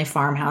family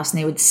farmhouse, and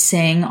they would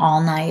sing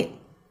all night.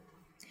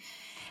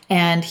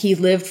 And he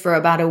lived for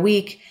about a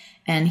week,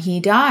 and he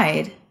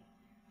died.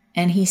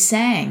 And he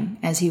sang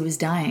as he was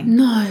dying.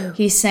 No.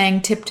 He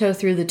sang Tiptoe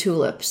Through the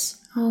Tulips.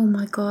 Oh,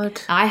 my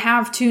God. I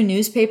have 2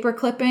 newspaper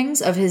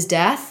clippings of his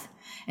death,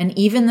 and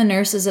even the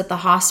nurses at the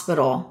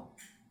hospital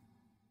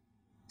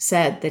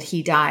said that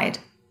he died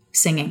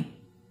singing.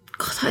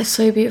 God, that is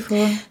so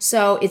beautiful.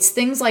 So it's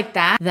things like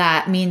that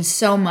that means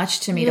so much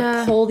to me,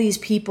 to pull these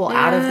people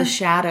out of the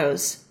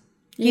shadows.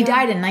 He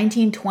died in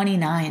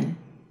 1929.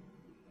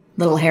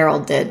 Little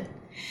Harold did.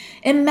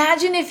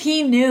 Imagine if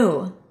he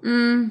knew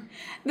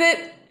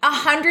that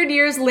 100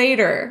 years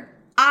later,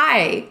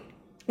 I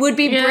would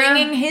be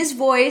bringing his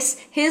voice,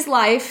 his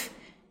life,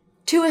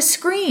 to a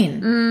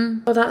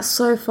screen. Oh, that's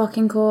so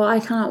fucking cool. I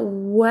cannot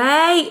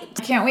wait.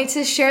 I can't wait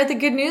to share the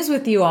good news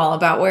with you all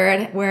about where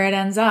it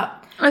ends up.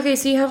 Okay,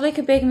 so you have like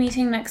a big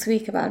meeting next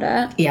week about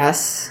it.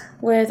 Yes.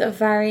 With a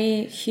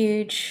very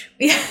huge,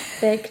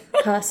 big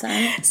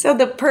person. So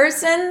the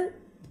person,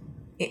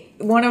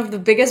 one of the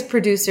biggest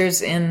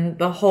producers in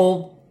the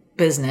whole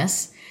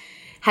business,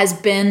 has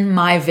been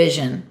my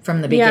vision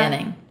from the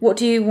beginning. What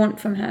do you want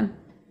from him?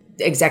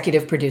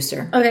 Executive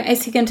producer. Okay,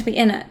 is he going to be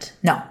in it?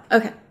 No.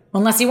 Okay.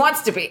 Unless he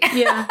wants to be.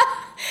 Yeah.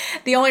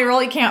 The only role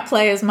he can't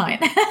play is mine.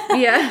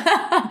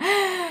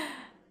 Yeah.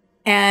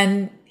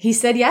 And he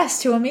said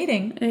yes to a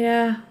meeting.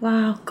 Yeah.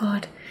 Wow.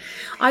 God.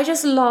 I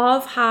just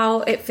love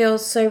how it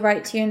feels so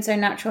right to you and so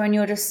natural. And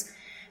you're just,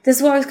 this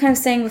is what I was kind of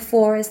saying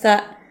before, is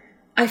that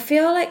I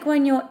feel like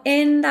when you're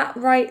in that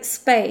right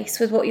space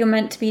with what you're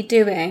meant to be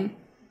doing,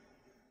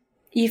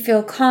 you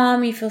feel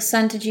calm, you feel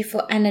centered, you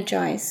feel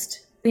energized.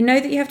 We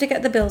know that you have to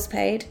get the bills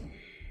paid.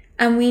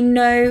 And we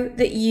know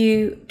that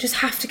you just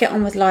have to get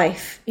on with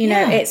life. You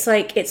know, it's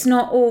like, it's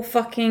not all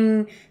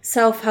fucking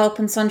self-help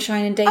and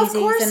sunshine and daisies.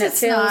 Of course and it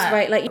feels not.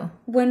 right. Like,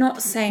 we're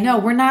not saying... No,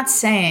 we're not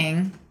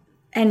saying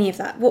any of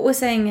that. What we're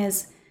saying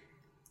is,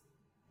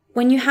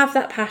 when you have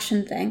that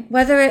passion thing,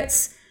 whether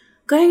it's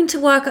going to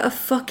work at a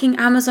fucking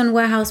Amazon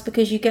warehouse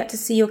because you get to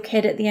see your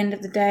kid at the end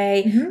of the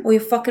day, or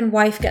your fucking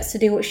wife gets to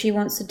do what she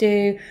wants to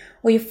do,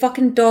 or your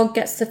fucking dog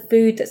gets the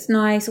food that's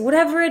nice, or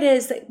whatever it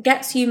is that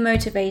gets you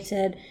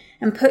motivated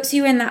and puts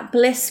you in that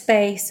bliss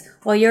space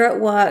while you're at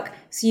work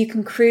so you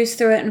can cruise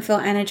through it and feel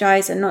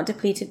energized and not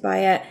depleted by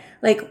it.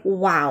 Like,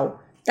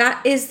 wow,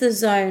 that is the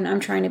zone I'm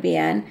trying to be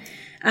in.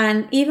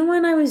 And even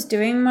when I was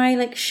doing my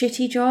like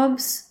shitty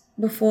jobs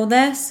before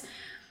this,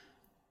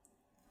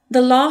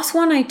 the last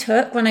one I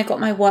took when I got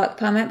my work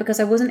permit, because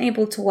I wasn't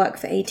able to work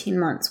for 18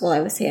 months while I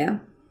was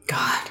here.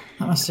 God,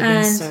 that must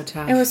have been so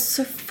tough. It was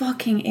so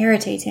fucking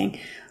irritating.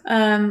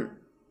 And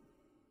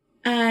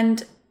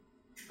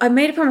I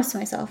made a promise to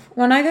myself.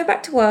 When I go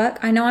back to work,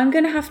 I know I'm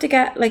going to have to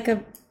get like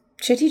a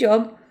shitty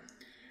job.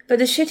 But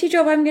the shitty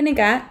job I'm going to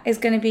get is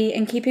going to be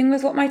in keeping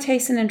with what my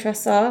tastes and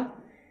interests are.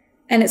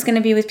 And it's going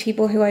to be with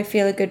people who I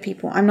feel are good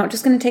people. I'm not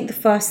just going to take the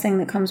first thing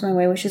that comes my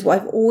way, which is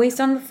what I've always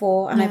done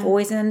before. And I've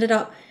always ended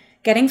up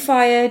getting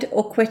fired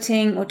or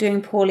quitting or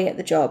doing poorly at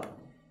the job.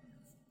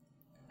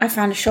 I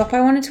found a shop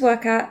I wanted to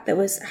work at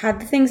that had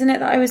the things in it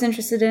that I was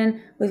interested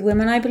in, with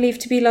women I believed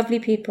to be lovely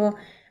people.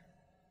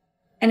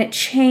 And it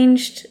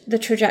changed the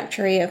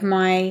trajectory of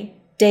my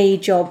day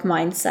job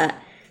mindset.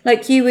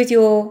 Like you with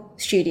your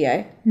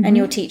studio and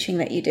your teaching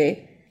that you do.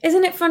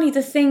 Isn't it funny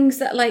the things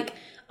that like,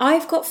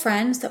 I've got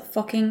friends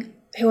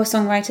who are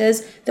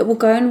songwriters that will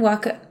go and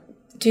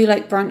do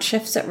like brunch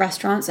shifts at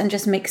restaurants and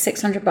just make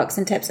 $600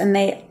 in tips, and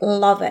they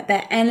love it.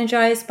 They're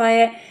energized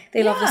by it.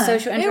 They love the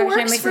social interaction. It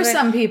works for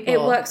some people. It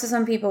works for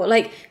some people.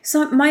 Like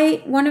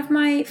one of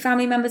my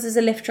family members is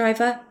a Lyft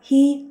driver.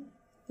 He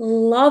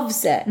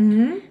loves it.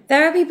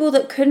 There are people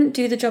that couldn't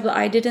do the job that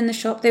I did in the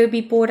shop. They would be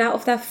bored out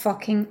of their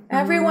fucking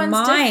Everyone's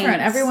minds.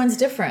 different. Everyone's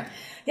different.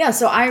 Yeah.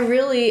 So I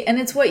really, and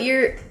it's what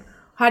you're.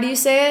 How do you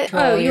say it?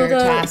 You're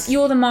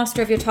the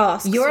master of your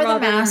tasks. You're the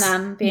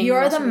master.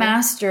 You're the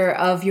master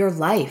of your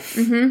life.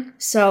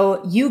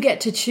 So you get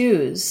to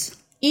choose.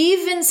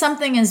 Even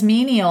something as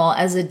menial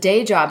as a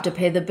day job to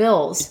pay the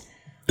bills.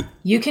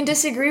 You can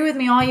disagree with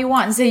me all you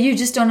want and say you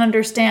just don't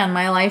understand.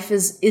 My life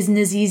isn't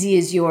as easy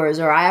as yours,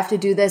 or I have to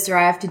do this, or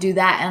I have to do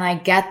that, and I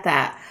get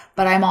that.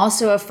 But I'm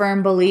also a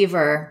firm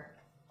believer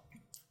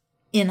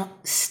in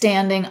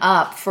standing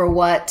up for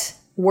what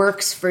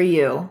works for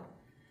you.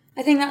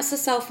 I think that's a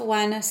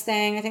self-awareness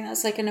thing. I think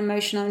that's like an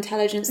emotional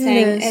intelligence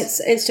thing.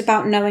 It's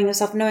about knowing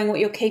yourself, knowing what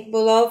you're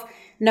capable of,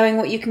 knowing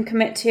what you can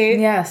commit to.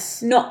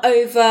 Yes. Not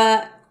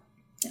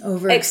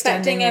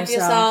overextending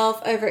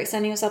yourself.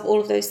 overextending yourself,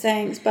 all of those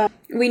things. But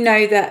we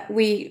know that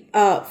we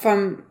are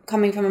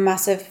coming from a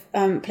massive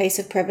place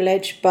of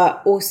privilege,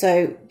 but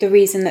also the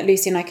reason that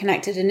Lucy and I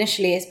connected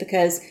initially is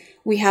because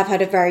we have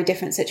had a very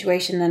different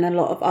situation than a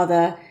lot of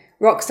other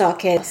rock star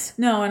kids.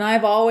 No, and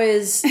I've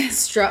always had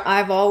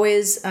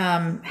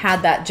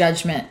that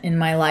judgment in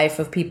my life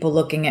of people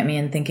looking at me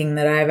and thinking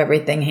that I have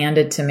everything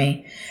handed to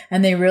me,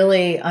 and they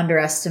really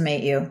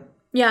underestimate you.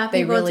 Yeah,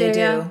 they really do.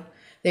 Yeah.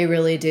 They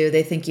really do.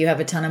 They think you have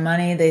a ton of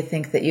money. They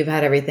think that you've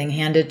had everything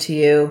handed to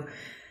you.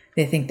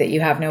 They think that you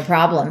have no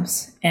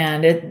problems,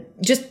 and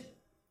just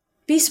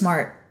be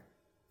smart.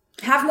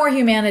 Have more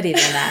humanity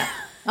than that.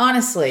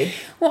 Honestly,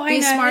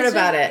 be smart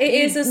about it.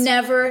 It is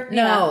never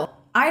know.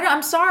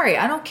 I'm sorry.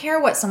 I don't care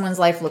what someone's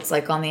life looks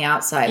like on the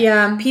outside.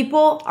 Yeah.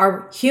 People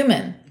are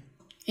human.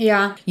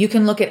 Yeah. You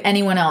can look at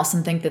anyone else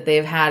and think that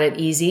they've had it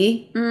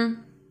easy.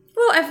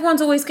 Well,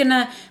 everyone's always going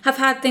to have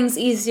had things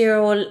easier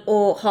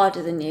or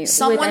harder than you.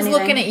 Someone's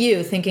looking at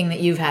you thinking that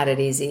you've had it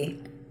easy.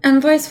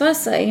 And vice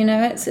versa, you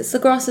know, it's the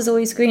grass is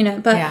always greener.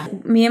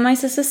 But me and my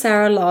sister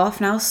Sarah laugh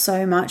now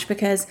so much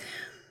because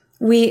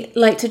we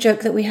like to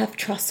joke that we have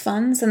trust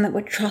funds and that we're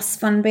trust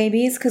fund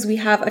babies because we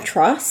have a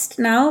trust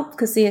now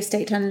because the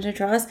estate turned into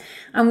trust,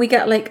 and we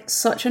get like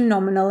such a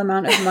nominal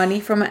amount of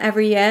money from it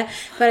every year.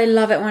 But I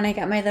love it when I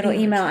get my little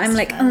email. I'm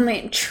like, oh,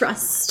 my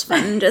trust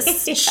fund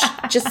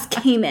just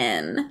came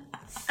in. And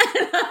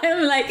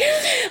I'm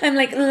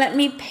like, let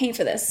me pay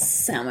for this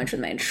sandwich with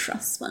my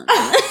trust fund.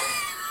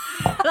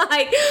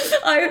 Like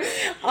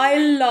I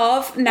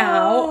love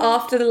now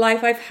after the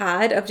life I've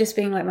had of just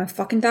being like, my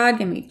fucking dad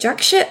gave me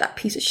jack shit, that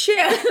piece of shit.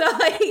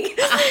 Like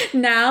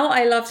now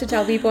I love to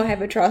tell people I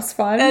have a trust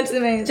fund. That's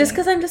amazing. Just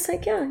because I'm just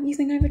like, yeah, you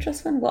think I have a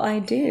trust fund? Well, I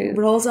do.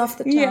 Rolls off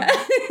the tongue. Yeah.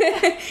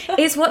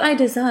 It's what I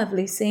deserve,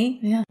 Lucy.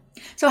 Yeah.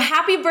 So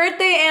happy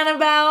birthday,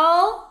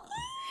 Annabelle.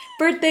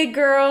 Birthday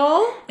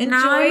girl.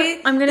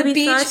 Enjoy I'm gonna the be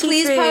beach. 33.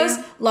 Please post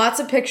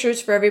lots of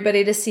pictures for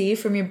everybody to see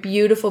from your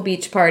beautiful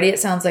beach party. It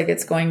sounds like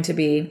it's going to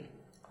be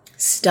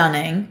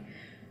stunning.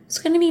 It's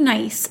going to be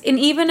nice. And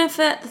even if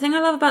the thing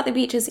I love about the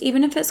beach is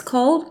even if it's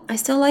cold, I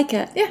still like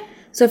it. Yeah.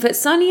 So if it's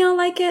sunny, I'll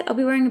like it. I'll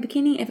be wearing a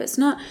bikini. If it's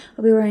not,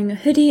 I'll be wearing a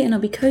hoodie and I'll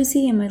be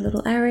cozy in my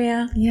little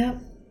area.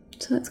 Yep.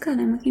 So it's good.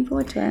 I'm looking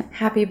forward to it.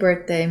 Happy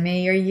birthday.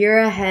 May your year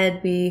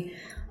ahead be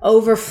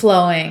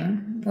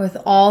overflowing with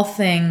all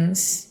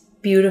things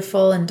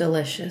beautiful and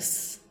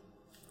delicious.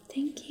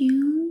 Thank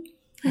you.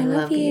 I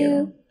love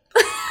you.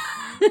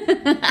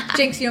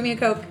 Jinx, you owe me a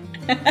Coke.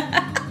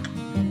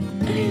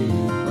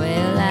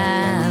 Well,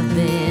 I've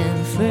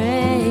been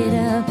afraid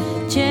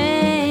of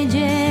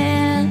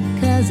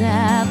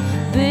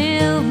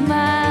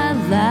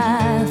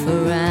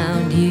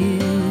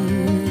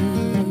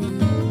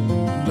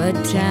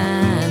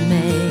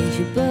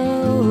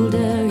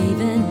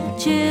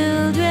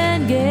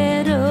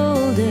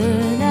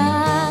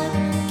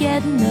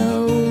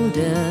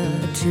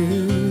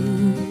true.